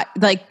Scott.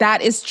 Like,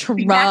 that is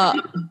trouble.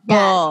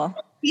 Yeah.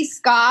 He's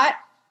Scott,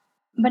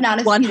 but not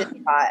as cute as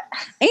Scott.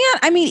 And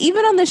I mean,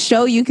 even on the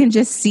show, you can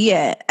just see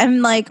it.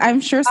 And like, I'm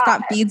sure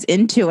Scott feeds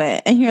into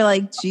it. And you're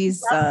like,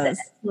 Jesus.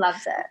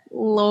 Loves it.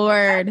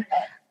 Lord.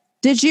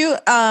 Did you,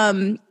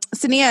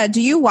 Sania,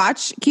 do you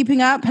watch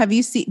Keeping Up?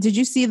 Did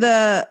you see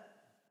the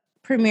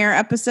premiere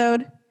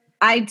episode?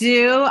 I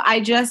do. I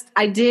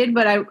did,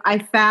 but I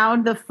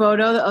found the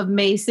photo of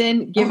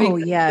Mason giving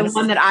the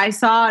one that I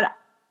saw.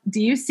 Do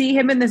you see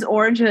him in this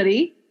orange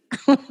hoodie?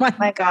 Oh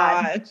my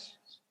gosh.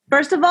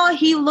 First of all,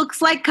 he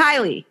looks like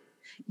Kylie.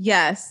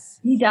 Yes.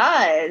 He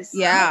does.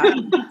 Yeah.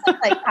 He looks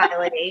like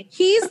Kylie.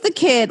 He's the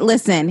kid.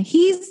 Listen,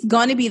 he's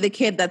going to be the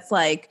kid that's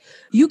like,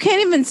 you can't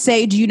even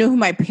say, do you know who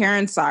my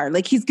parents are?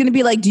 Like, he's going to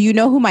be like, do you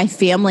know who my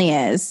family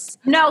is?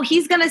 No,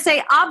 he's going to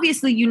say,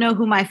 obviously, you know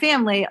who my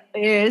family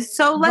is.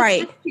 So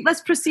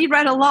let's proceed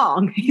right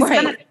along. He's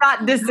going to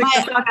not diss the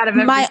fuck out of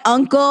everything. My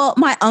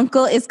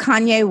uncle is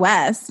Kanye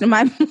West.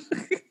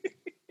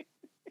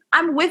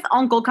 I'm with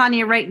Uncle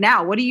Kanye right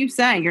now. What are you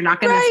saying? You're not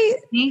going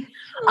to me?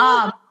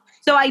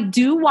 So I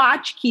do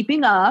watch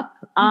Keeping Up.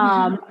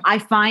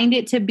 I find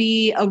it to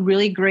be a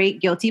really great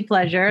guilty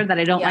pleasure that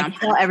I don't like to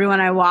tell everyone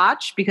I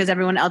watch because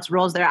everyone else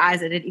rolls their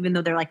eyes at it, even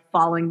though they're like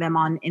following them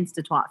on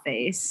Insta-Twat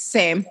face.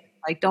 Same.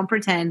 Like, don't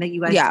pretend that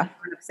you guys are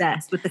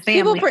obsessed with the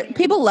family.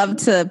 People love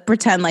to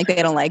pretend like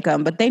they don't like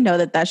them, but they know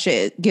that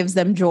shit gives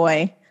them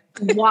joy.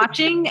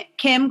 Watching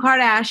Kim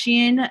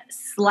Kardashian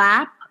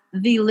slap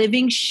the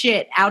living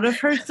shit out of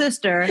her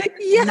sister,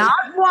 not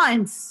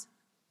once,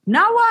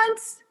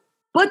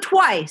 but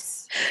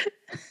twice.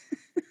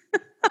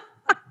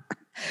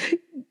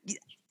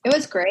 It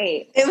was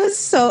great. It was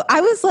so, I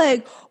was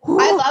like, ooh.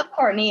 I love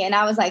Kourtney, and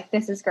I was like,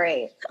 this is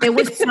great. It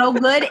was so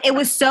good. It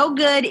was so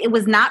good. It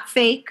was not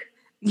fake.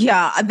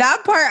 Yeah,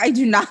 that part I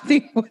do not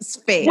think was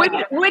fake.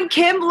 When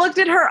Kim looked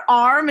at her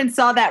arm and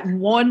saw that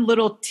one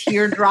little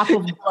teardrop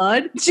of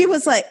blood, she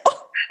was like, oh.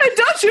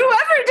 Don't you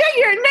ever dig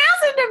your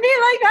nails into me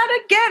like that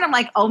again. I'm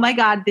like, oh my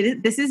God,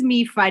 this is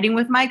me fighting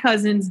with my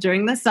cousins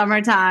during the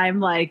summertime.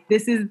 Like,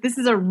 this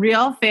is a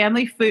real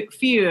family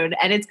feud,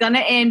 and it's going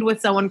to end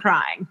with someone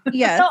crying.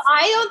 Yes. So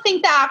I don't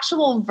think the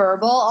actual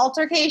verbal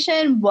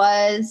altercation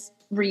was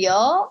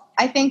real.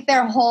 I think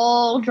their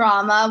whole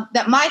drama,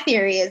 that my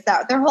theory is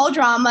that their whole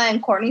drama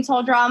and Kourtney's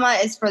whole drama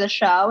is for the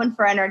show and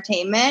for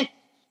entertainment.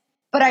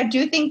 But I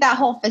do think that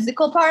whole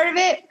physical part of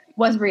it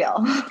was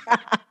real.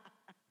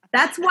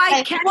 That's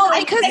why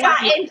because they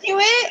got into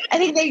it. I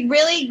think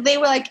they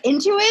were like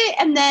into it,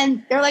 and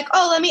then they're like,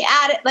 oh, let me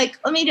add it. Like,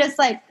 let me just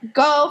like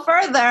go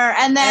further,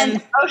 and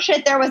then oh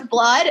shit, there was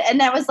blood, and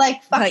that was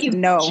like, fuck like, you.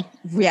 No,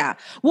 yeah.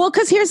 Well,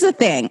 because here's the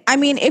thing. I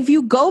mean, if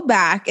you go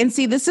back and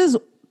see, this is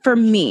for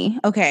me.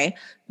 Okay,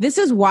 this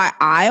is why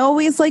I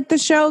always like the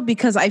show,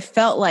 because I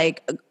felt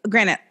like,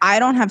 granted, I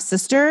don't have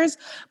sisters,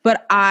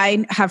 but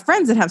I have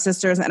friends that have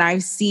sisters, and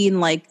I've seen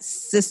like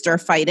sister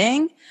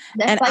fighting,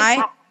 and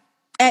right.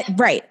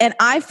 And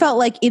I felt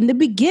like in the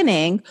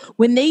beginning,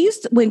 when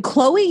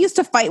Khloe used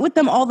to fight with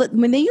them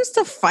when they used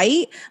to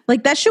fight,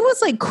 like that shit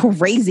was like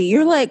crazy.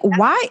 You're like,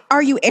 why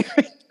are you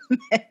airing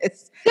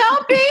this?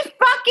 Don't be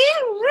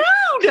fucking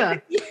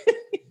rude.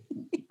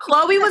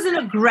 Khloe was an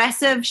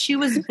aggressive. She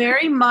was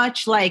very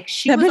much like,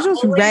 that bitch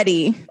was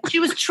ready. She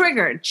was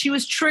triggered. She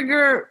was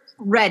trigger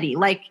ready.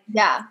 Like,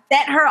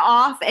 set her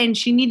off, and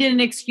she needed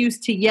an excuse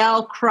to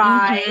yell,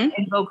 cry,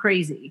 and go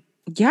crazy.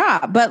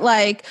 Yeah, but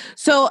like,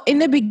 so in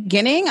the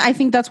beginning, I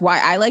think that's why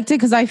I liked it,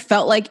 because I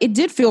felt like it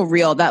did feel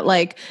real that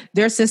like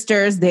they're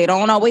sisters, they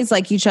don't always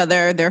like each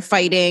other, they're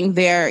fighting,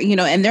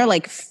 and they're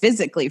like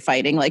physically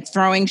fighting, like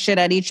throwing shit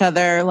at each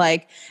other,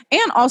 like,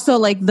 and also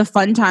like the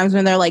fun times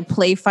when they're like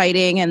play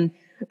fighting, and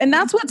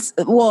that's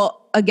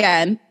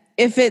again,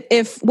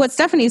 if what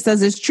Stephanie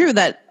says is true,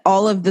 that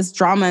all of this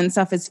drama and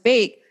stuff is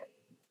fake,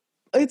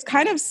 it's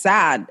kind of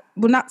sad.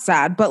 Well, not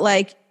sad, but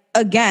like,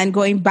 again,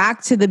 going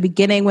back to the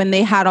beginning when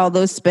they had all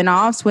those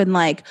spinoffs, when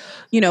like,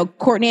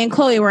 Kourtney and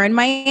Khloe were in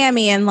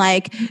Miami, and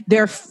like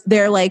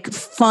their like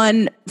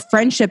fun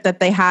friendship that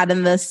they had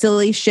and the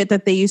silly shit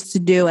that they used to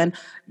do. And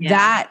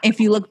that,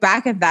 if you look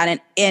back at that,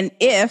 and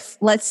if,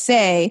 let's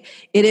say,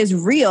 it is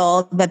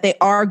real that they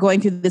are going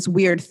through this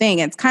weird thing,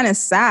 it's kind of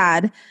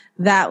sad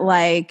that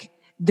like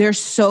there's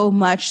so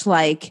much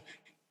like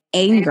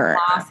anger.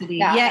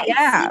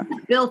 Yeah.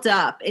 It's built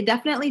up. It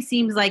definitely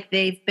seems like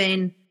they've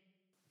been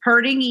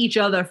hurting each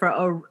other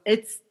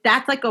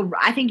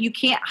I think you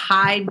can't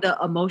hide the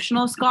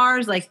emotional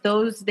scars. Like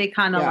those, they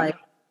kind of like,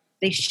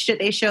 they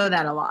show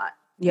that a lot.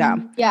 Yeah.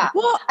 Yeah.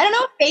 Well, I don't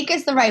know if fake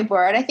is the right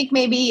word. I think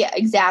maybe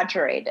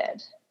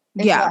exaggerated.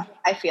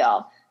 I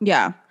feel.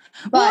 Yeah.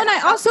 Well, and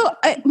I also,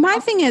 my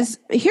thing is,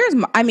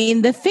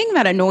 the thing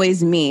that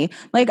annoys me,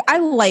 like I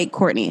like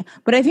Kourtney,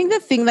 but I think the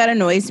thing that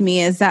annoys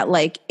me is that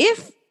like,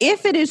 if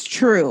it is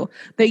true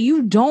that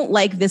you don't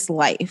like this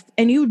life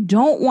and you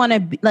don't want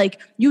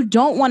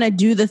to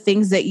do the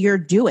things that you're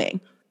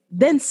doing,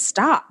 then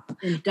stop.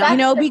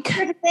 That's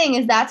because the thing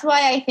is that's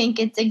why I think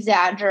it's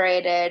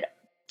exaggerated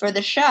for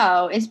the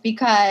show is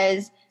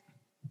because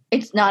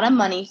it's not a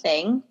money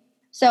thing.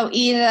 So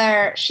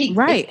either she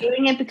is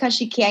doing it because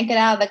she can't get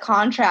out of the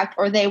contract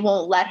or they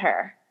won't let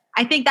her.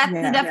 I think that's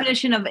the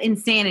definition of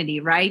insanity,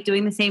 right?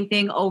 Doing the same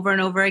thing over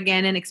and over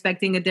again and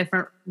expecting a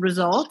different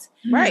result.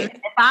 Right.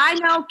 If I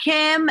know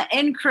Kim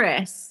and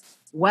Chris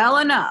well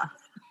enough,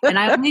 and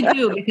I only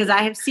do because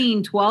I have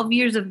seen 12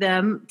 years of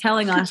them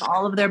telling us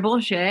all of their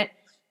bullshit,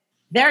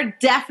 they're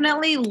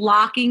definitely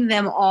locking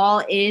them all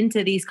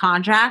into these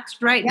contracts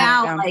right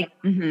now. Like,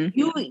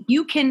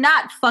 you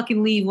cannot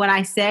fucking leave when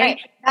I say. Right.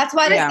 That's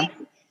why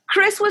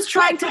Chris was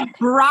trying to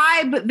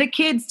bribe the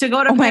kids to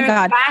go to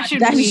Paris Fashion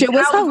Week. That shit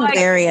was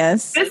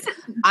hilarious.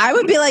 I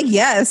would be like,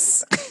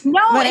 yes.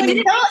 No, but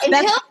until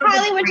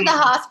Kylie went to the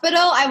hospital,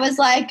 I was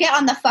like, get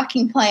on the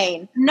fucking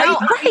plane. No,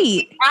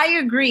 I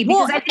agree.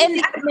 Because I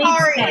think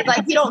sorry,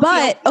 like you don't.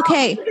 But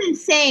okay, it's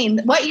insane.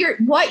 What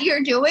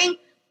you're doing.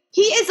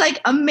 He is like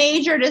a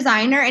major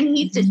designer, and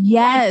he's just he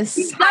does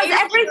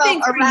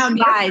everything around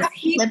guys.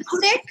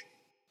 Lipstick.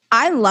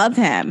 I love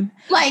him.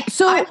 Like,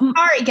 so I'm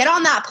sorry, get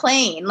on that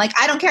plane. Like,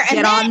 I don't care.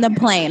 Get on the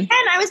plane. And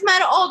I was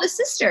mad at all the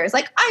sisters.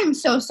 Like, I'm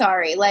so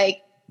sorry.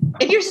 Like,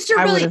 if your sister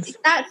really is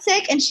that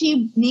sick and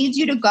she needs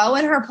you to go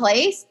in her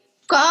place,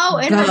 go.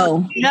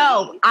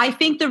 No, I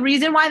think the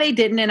reason why they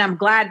didn't, and I'm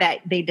glad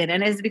that they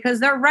didn't, is because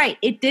they're right.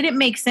 It didn't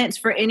make sense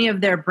for any of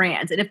their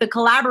brands. And if the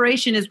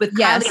collaboration is with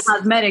Kylie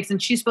Cosmetics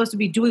and she's supposed to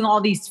be doing all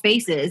these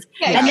faces,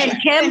 and then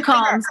Kim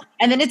comes,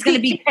 and then it's going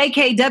to be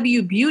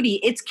KKW Beauty,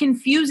 it's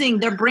confusing.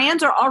 Their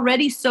brands are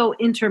already so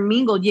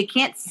intermingled. You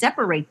can't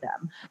separate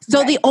them.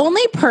 So the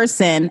only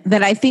person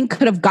that I think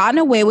could have gotten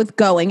away with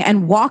going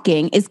and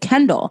walking is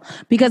Kendall,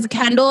 because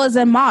Kendall is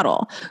a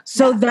model.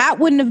 So that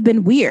wouldn't have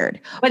been weird.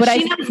 But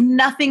she knows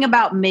nothing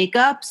about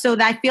makeup, so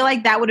I feel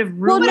like that would have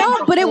ruined. Well,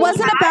 no, but it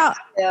wasn't about.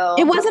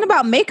 It wasn't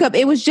about makeup.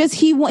 It was just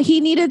he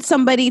needed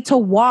somebody to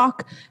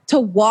walk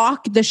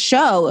the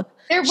show.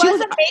 There was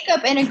a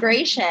makeup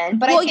integration,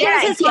 but I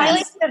think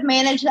Kylie could have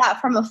managed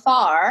that from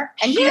afar.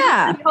 And she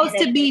was supposed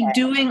to be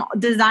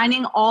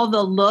designing all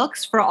the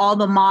looks for all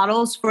the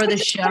models for the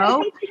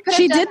show.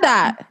 She did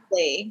that.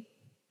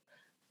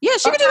 Yeah,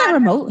 she could do that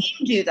remotely.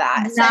 Do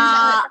that.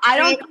 I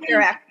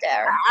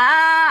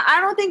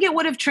don't think it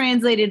would have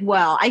translated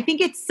well. I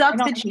think it sucks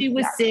that she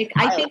was sick.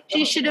 I think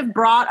she should have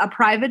brought a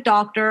private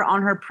doctor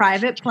on her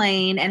private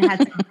plane and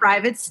had some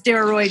private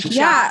steroid shots.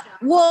 Yeah,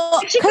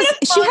 well, because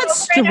she had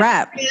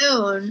strep.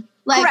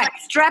 Correct,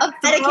 strep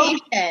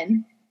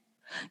medication.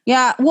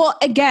 Yeah, well,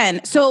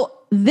 again, so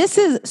this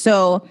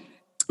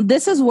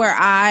is where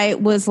I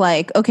was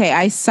like, okay,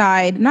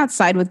 I not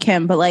side with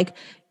Kim, but like,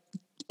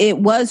 it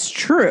was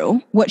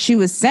true. What she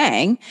was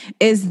saying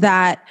is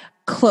that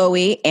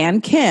Khloé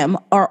and Kim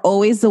are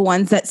always the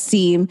ones that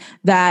seem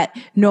that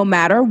no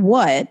matter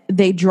what,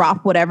 they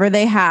drop whatever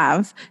they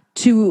have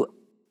to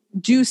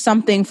do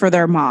something for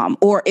their mom,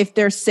 or if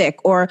they're sick,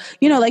 or,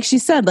 like she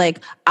said, like,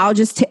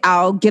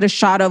 I'll get a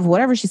shot of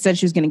whatever she said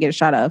she was going to get a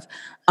shot of.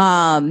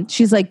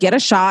 She's like, get a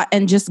shot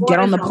and just get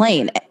on the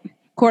plane.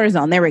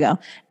 Cortisone. There we go.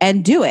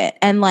 And do it.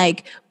 And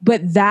like,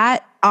 but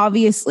that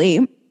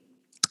obviously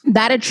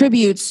that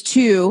attributes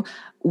to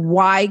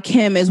why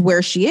Kim is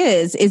where she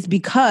is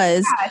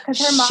because her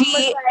mom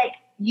was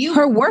like,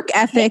 her work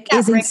ethic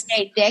is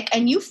dick,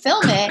 and you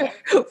film it.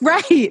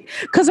 Right.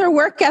 Because her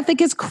work ethic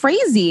is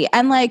crazy,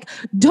 and like,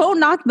 don't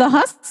knock the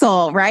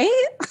hustle, right?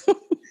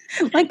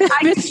 Like that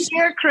I can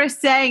hear Chris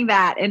saying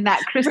that in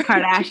that Kris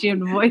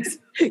Kardashian voice.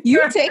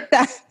 You take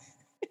that.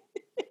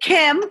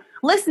 Kim,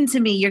 listen to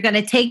me. You're going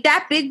to take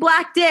that big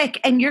black dick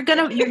and you're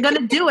going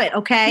to do it.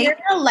 Okay. You're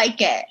going to like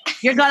it.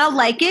 You're going to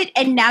like it.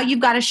 And now you've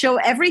got to show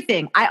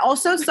everything. I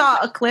also saw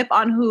a clip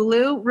on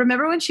Hulu.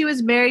 Remember when she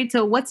was married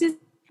to what's his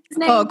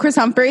name? Oh, Kris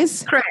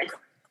Humphries. Chris.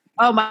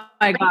 Oh my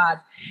God.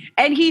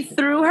 And he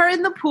threw her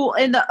in the pool,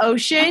 in the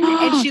ocean,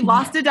 and she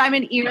lost a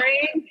diamond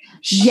earring.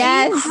 She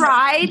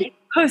cried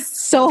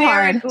so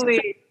hard.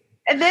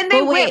 And then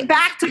they went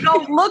back to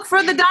go look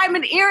for the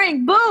diamond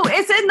earring. Boo,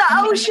 it's in the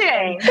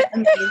ocean.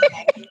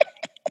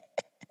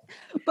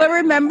 But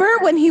remember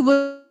when he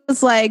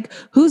was like,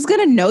 who's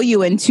going to know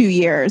you in 2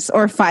 years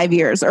or 5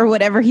 years or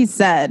whatever he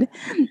said?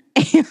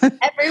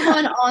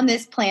 Everyone on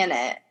this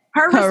planet.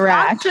 Her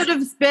response should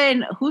have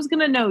been, who's going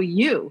to know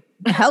you?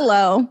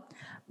 Hello.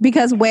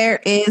 Because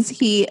where is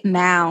he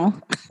now?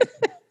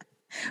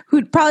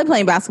 Who probably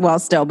playing basketball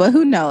still, but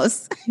who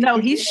knows? No,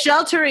 he's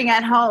sheltering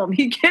at home.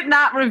 He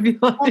cannot reveal.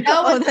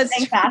 That's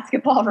playing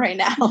basketball right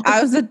now.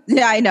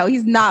 I know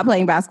he's not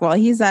playing basketball.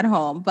 He's at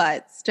home,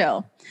 but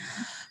still.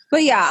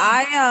 But yeah,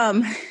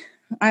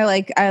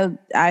 I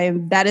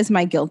that is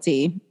my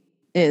guilty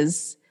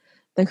is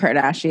the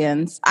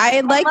Kardashians.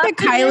 I like that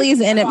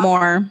Kylie's in it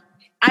more.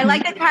 I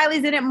like that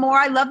Kylie's in it more.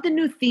 I love the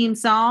new theme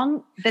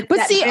song.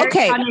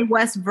 Kanye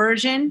West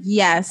version.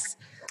 Yes.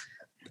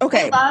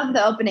 Okay. I love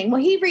the opening.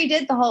 Well, he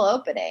redid the whole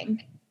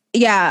opening.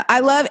 Yeah,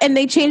 and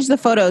they change the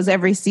photos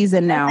every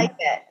season now. I like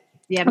it.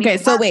 Yeah. Okay,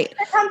 so wait.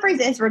 Kris Humphries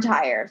is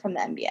retired from the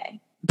NBA.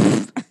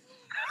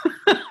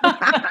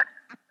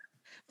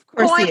 Of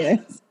course he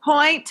is.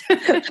 Point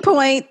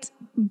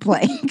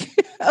blank.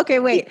 Okay,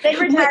 wait. They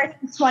retired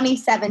in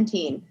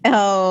 2017.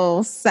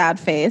 Oh, sad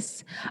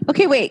face.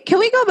 Okay, wait. Can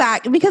we go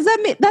back? Because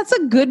that's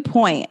a good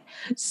point.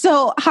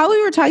 So how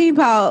we were talking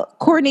about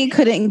Courtney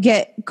couldn't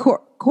get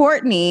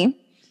Courtney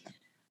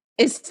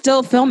is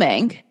still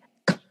filming.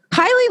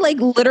 Kylie, like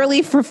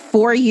literally for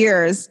 4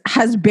 years,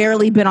 has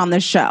barely been on the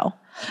show.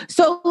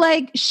 So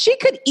like she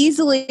could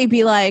easily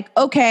be like,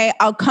 okay,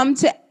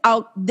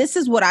 this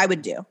is what I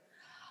would do.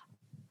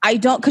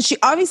 Because she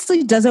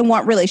obviously doesn't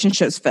want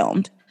relationships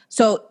filmed.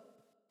 So,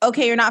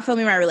 okay, you're not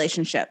filming my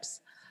relationships.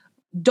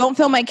 Don't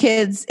film my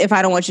kids if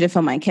I don't want you to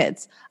film my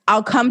kids.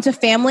 I'll come to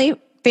family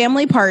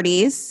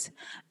parties,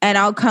 and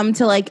I'll come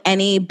to like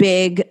any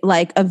big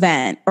like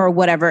event or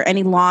whatever,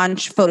 any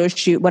launch, photo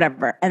shoot,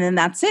 whatever. And then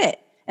that's it.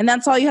 And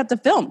that's all you have to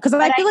film. Because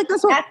I feel like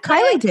that's what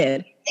Kylie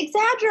did.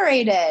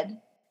 Exaggerated.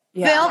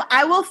 Yeah.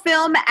 I will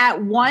film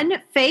at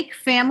one fake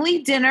family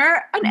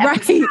dinner.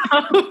 Right.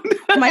 Oh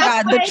my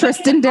God, the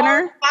Tristan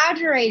dinner.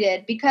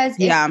 Exaggerated because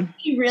if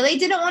she really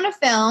didn't want to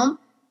film,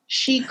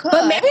 she could.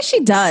 But maybe she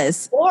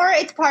does. Or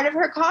it's part of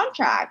her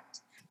contract.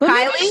 But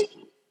Kylie?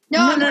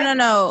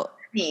 No.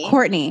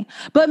 Courtney.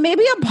 But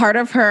maybe a part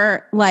of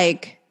her,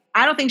 like.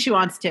 I don't think she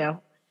wants to.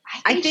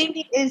 I think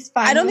she is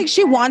fine. I don't think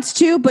she wants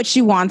to, but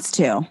she wants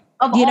to.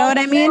 You know what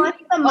I mean?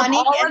 The money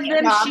and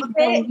the job of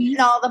it and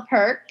all the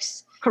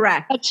perks.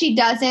 Correct. But she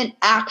doesn't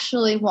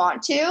actually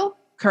want to.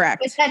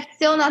 Correct. But that's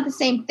still not the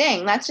same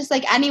thing. That's just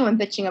like anyone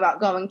bitching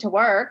about going to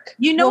work.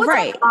 You know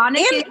what's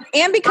ironic?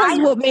 And because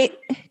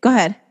go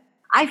ahead.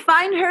 I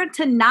find her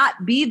to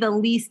not be the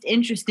least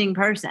interesting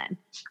person.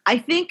 I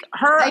think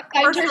her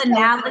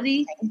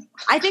personality,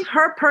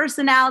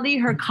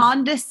 her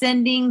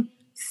condescending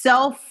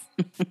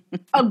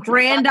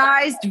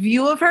self-aggrandized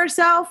view of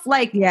herself,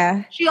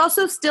 she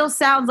also still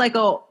sounds like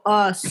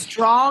a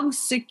strong,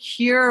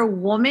 secure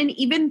woman,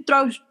 even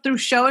through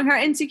showing her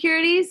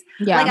insecurities.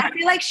 Yeah. Like I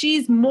feel like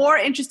she's more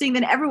interesting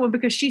than everyone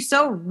because she's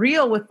so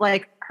real with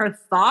like her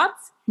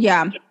thoughts.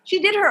 Yeah. She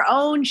did her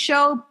own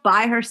show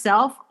by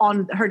herself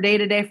on her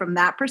day-to-day from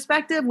that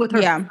perspective with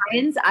her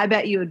friends. I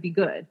bet you would be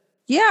good.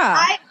 Yeah.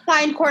 I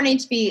find Courtney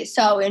to be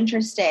so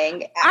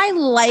interesting. I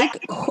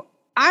like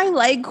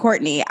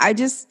Courtney. I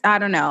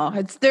don't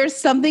know. There's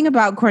something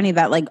about Courtney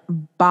that like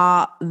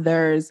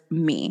bothers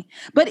me.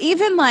 But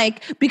even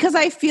like, because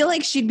I feel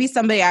like she'd be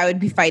somebody I would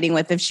be fighting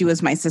with if she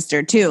was my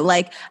sister too.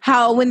 Like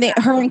how when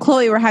her and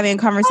Chloe were having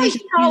a conversation,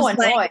 she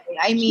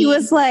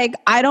was like,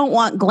 I don't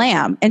want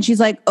glam. And she's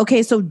like,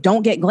 okay, so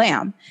don't get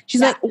glam.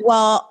 She's like,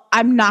 well,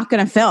 I'm not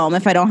going to film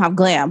if I don't have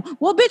glam.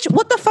 Well, bitch,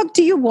 what the fuck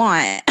do you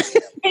want?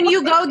 Can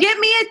you go get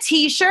me a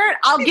t-shirt?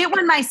 I'll get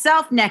one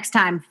myself next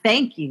time.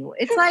 Thank you.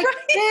 It's like,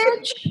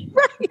 bitch.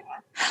 Right.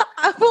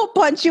 I will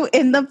punch you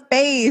in the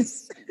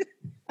face.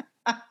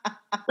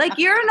 Like,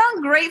 you're an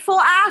ungrateful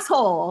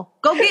asshole.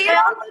 Go get your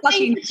own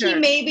fucking shirt. She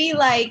may be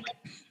like,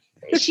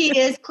 she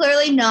is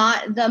clearly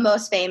not the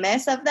most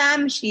famous of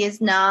them. She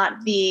is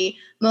not the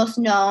most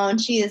known.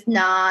 She is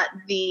not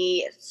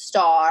the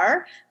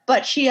star.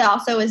 But she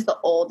also is the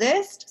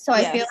oldest. So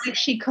I feel like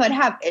she could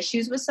have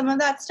issues with some of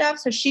that stuff.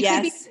 So she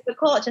could be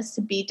difficult just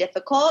to be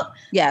difficult.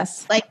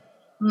 Yes. Like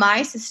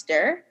my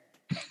sister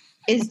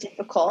is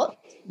difficult.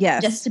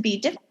 Yes. Just to be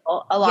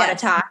difficult a lot of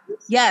times.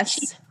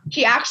 Yes.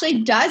 She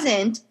actually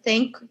doesn't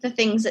think the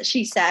things that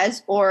she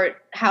says or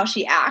how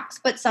she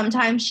acts, but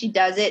sometimes she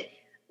does it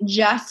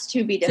just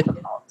to be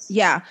difficult.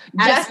 Yeah.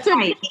 Just to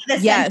be the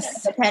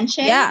sense of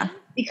attention. Yeah.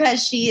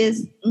 Because she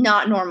is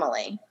not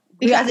normally.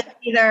 Because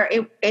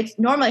it's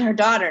normally her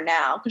daughter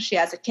now because she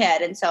has a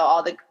kid, and so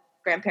all the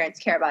grandparents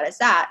care about is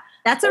that.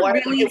 That's a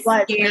really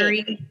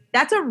scary.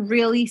 That's a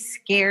really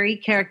scary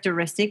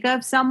characteristic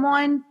of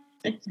someone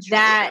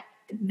that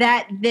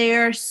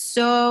they're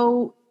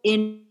so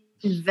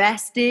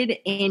invested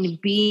in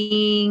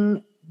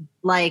being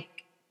like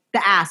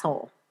the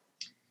asshole.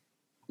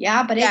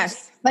 Yeah, but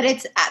it's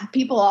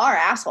people are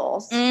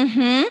assholes.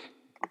 Mm-hmm.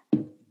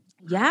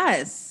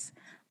 Yes,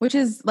 which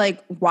is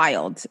like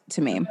wild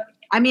to me.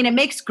 I mean, it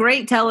makes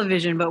great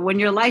television, but when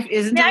your life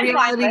isn't a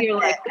reality, you're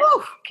like,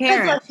 whew,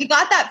 Karen. Look, you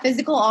got that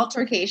physical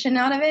altercation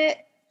out of it,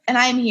 and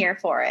I'm here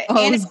for it. Oh,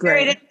 and it was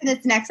great. Into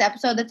this next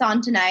episode that's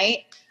on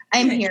tonight,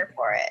 I'm here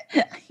for it.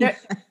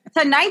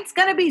 Tonight's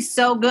going to be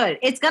so good.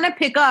 It's going to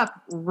pick up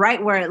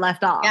right where it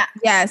left off. Yeah.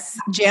 Yes,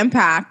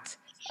 jam-packed.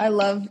 I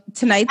love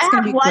tonight's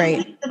going to be great. I have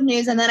one piece of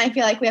news, and then I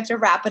feel like we have to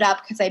wrap it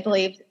up because I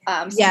believe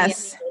yes.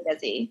 is really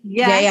busy.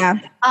 Yeah.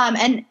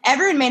 And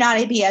everyone may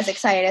not be as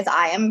excited as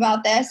I am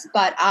about this,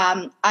 but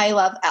I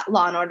love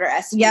Law and Order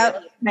SVU.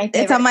 Yep,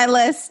 it's on my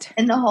list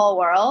in the whole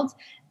world.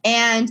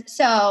 And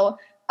so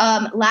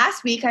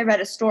last week I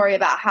read a story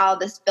about how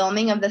this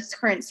filming of this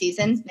current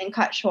season's been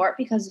cut short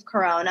because of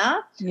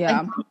Corona.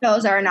 Yeah, like,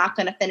 shows are not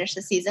going to finish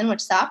the season,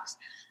 which sucks.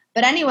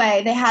 But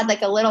anyway, they had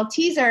like a little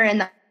teaser in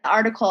the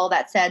article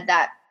that said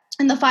that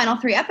in the final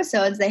 3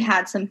 episodes, they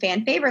had some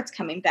fan favorites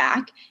coming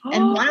back.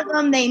 And one of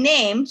them they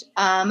named,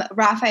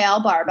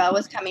 Rafael Barba,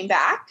 was coming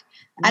back.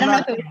 I don't know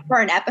if it was for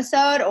an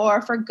episode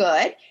or for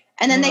good.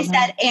 And then they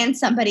said, and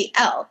somebody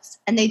else.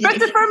 And they did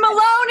Christopher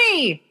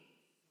Maloney.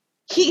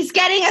 He's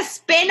getting a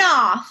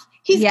spin-off.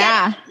 He's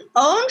getting his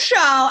own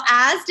show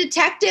as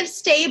Detective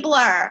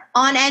Stabler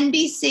on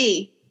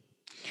NBC.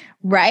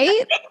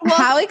 Right?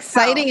 How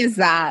exciting is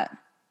that?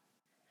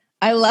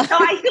 I love So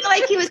I feel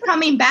like he was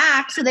coming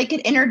back so they could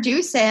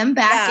introduce him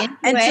back into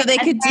and it. so they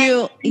could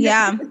do,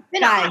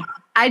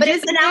 But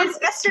it was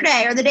announced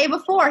yesterday or the day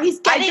before. He's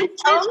getting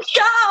his own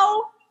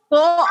show.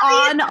 Full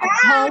on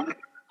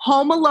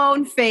Home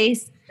Alone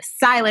face,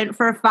 silent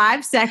for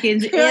 5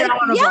 seconds.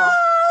 Inaudible.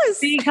 Yes!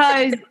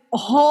 Because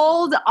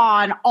hold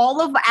on,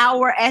 all of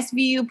our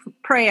SVU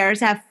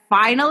prayers have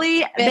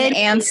finally been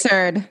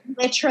answered.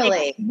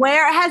 Literally.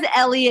 Where has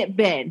Elliot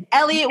been?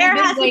 Elliot, we've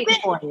been waiting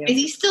for you. Is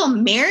he still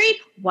married?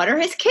 What are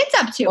his kids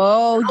up to?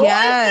 Oh,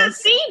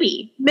 yes.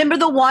 Baby. Remember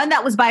the one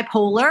that was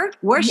bipolar?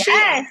 Where's she?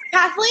 Yes,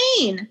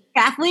 Kathleen.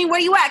 Kathleen, where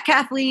you at,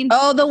 Kathleen?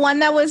 Oh, the one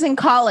that was in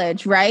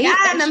college, right? Yeah,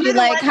 and she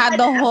had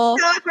the whole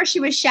where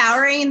she was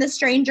showering in the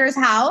stranger's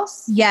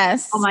house.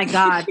 Yes. Oh my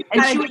God.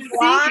 And she was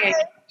singing.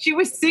 She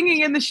was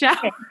singing in the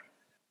shower.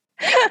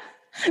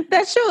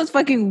 That show was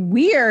fucking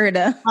weird.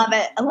 Love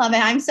it. I love it.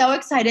 I'm so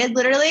excited.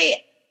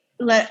 Literally,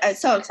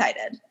 so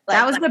excited.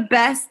 That was the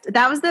best.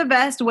 That was the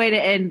best way to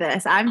end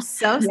this. I'm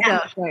so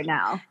stoked right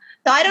now.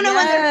 So I don't know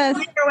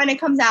when it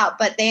comes out,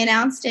 but they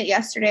announced it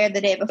yesterday or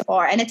the day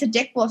before, and it's a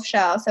Dick Wolf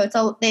show,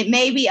 so they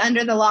may be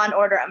under the Law and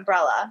Order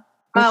umbrella.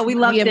 Oh, we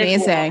love Dick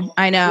amazing. Wolf.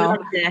 I know.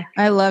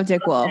 I love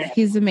Dick Wolf.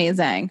 He's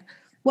amazing.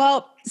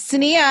 Well,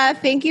 Sania,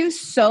 thank you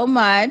so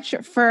much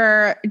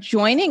for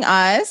joining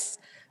us.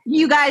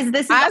 You guys,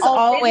 this is as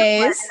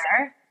always.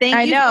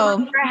 Thank you so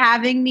much for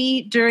having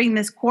me during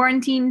this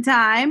quarantine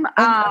time.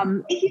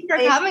 Thank you for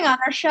coming on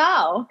our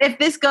show. If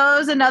this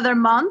goes another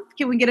month,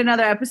 can we get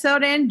another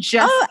episode in?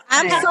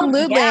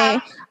 Absolutely.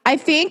 Yeah. I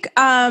think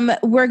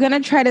we're going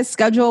to try to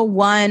schedule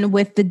one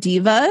with the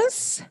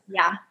divas.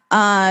 Yeah.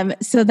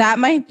 So that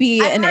might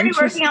be I'm already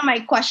working on my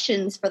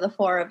questions for the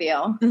four of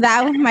you.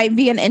 That might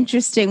be an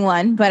interesting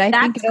one, but I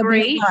think it'll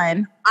be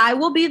fun. I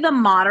will be the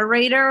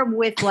moderator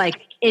with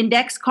like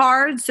index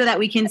cards so that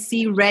we can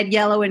see red,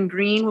 yellow, and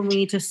green when we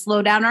need to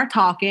slow down our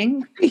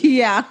talking.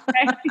 Yeah.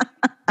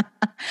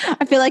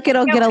 I feel like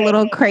it'll get a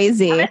little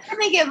crazy. I'm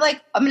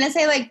going to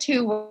say like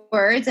 2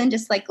 words and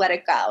just like let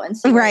it go and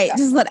see. Right.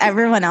 Just let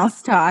everyone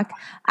else talk.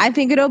 I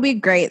think it'll be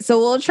great. So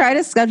we'll try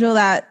to schedule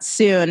that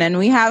soon. And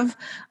we have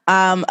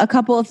a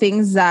couple of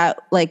things that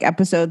like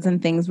episodes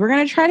and things. We're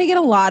going to try to get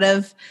a lot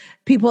of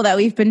people that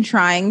we've been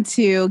trying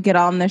to get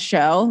on the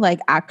show, like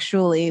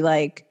actually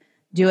like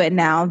do it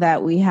now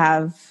that we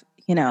have,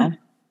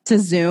 to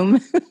Zoom.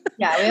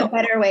 Yeah. We have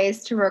better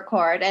ways to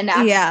record. And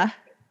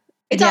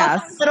it's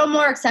also a little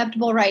more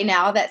acceptable right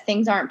now that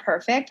things aren't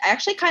perfect. I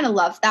actually kind of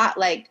love that,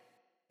 like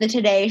the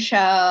Today Show,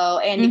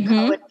 Andy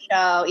Cohen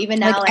Show, even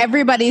now. Like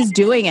everybody's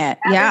doing it.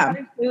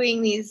 Everybody's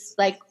doing these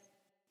like.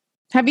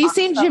 Have you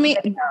seen Jimmy,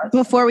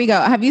 before we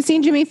go, have you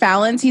seen Jimmy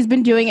Fallon's? He's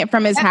been doing it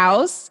from his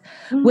house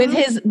with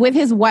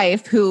his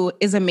wife, who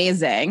is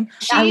amazing.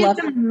 She is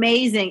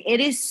amazing. It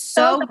is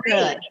so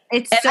good.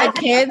 It's so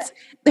kids.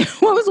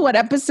 What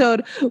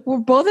episode where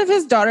both of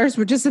his daughters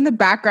were just in the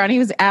background. He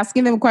was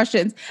asking them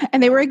questions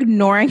and they were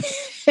ignoring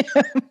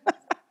him.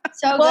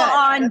 So full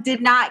on,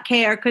 did not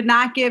care, could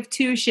not give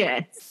 2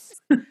 shits.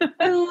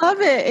 I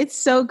love it. It's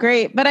so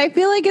great. But I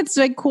feel like it's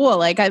like cool.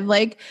 Like we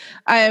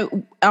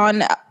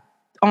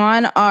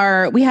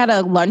had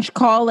a lunch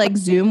call, like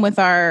Zoom with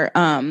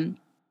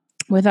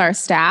our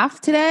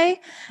staff today.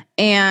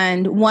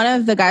 And one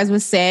of the guys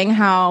was saying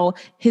how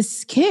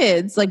his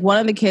kids, like one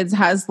of the kids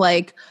has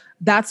like,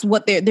 that's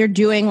what they're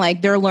doing.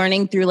 Like they're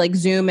learning through like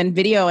Zoom and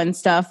video and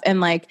stuff.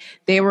 And like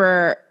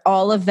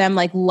all of them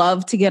like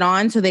love to get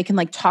on so they can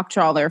like talk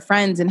to all their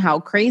friends, and how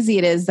crazy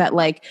it is that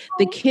like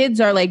the kids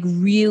are like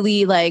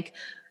really like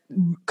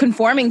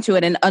conforming to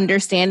it and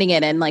understanding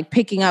it and like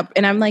picking up.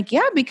 And I'm like,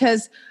 yeah,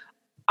 because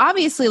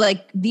obviously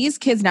like these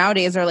kids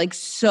nowadays are like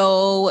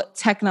so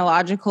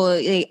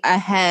technologically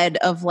ahead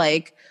of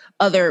like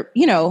other,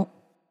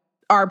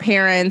 our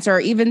parents or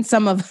even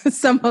some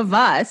of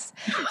us.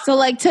 So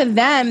like to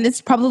them,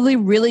 it's probably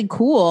really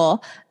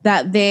cool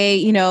that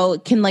they,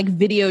 can like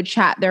video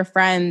chat their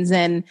friends,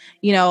 and,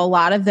 a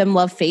lot of them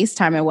love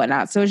FaceTime and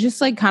whatnot. So it's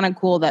just like kind of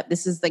cool that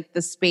this is like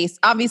the space.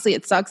 Obviously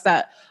it sucks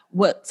that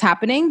what's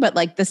happening, but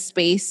like the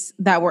space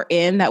that we're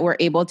in, that we're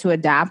able to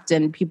adapt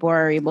and people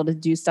are able to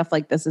do stuff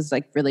like this is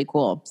like really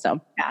cool. So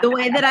the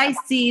way that I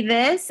see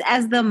this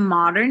as the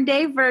modern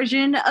day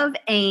version of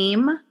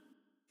AIM.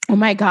 Oh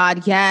my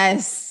God,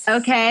 yes.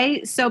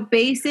 Okay, so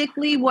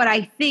basically what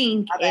I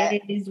think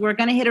is we're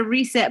going to hit a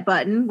reset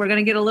button. We're going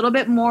to get a little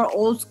bit more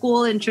old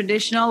school and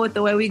traditional with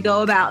the way we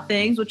go about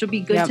things, which will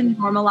be good to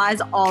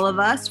normalize all of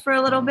us for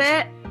a little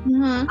bit.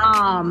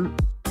 Mm-hmm.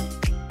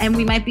 And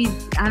we might be,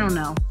 I don't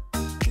know.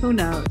 Who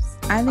knows?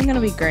 I think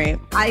it'll be great.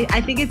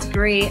 I think it's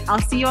great.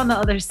 I'll see you on the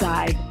other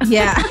side.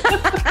 Yeah.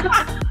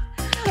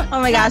 Oh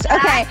my gosh.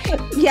 Okay.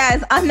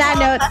 Yes. On that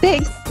note,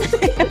 thanks.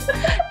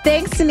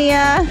 Thanks,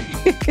 Sania.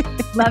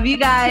 Love you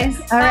guys.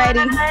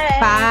 Alrighty.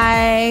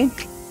 Bye.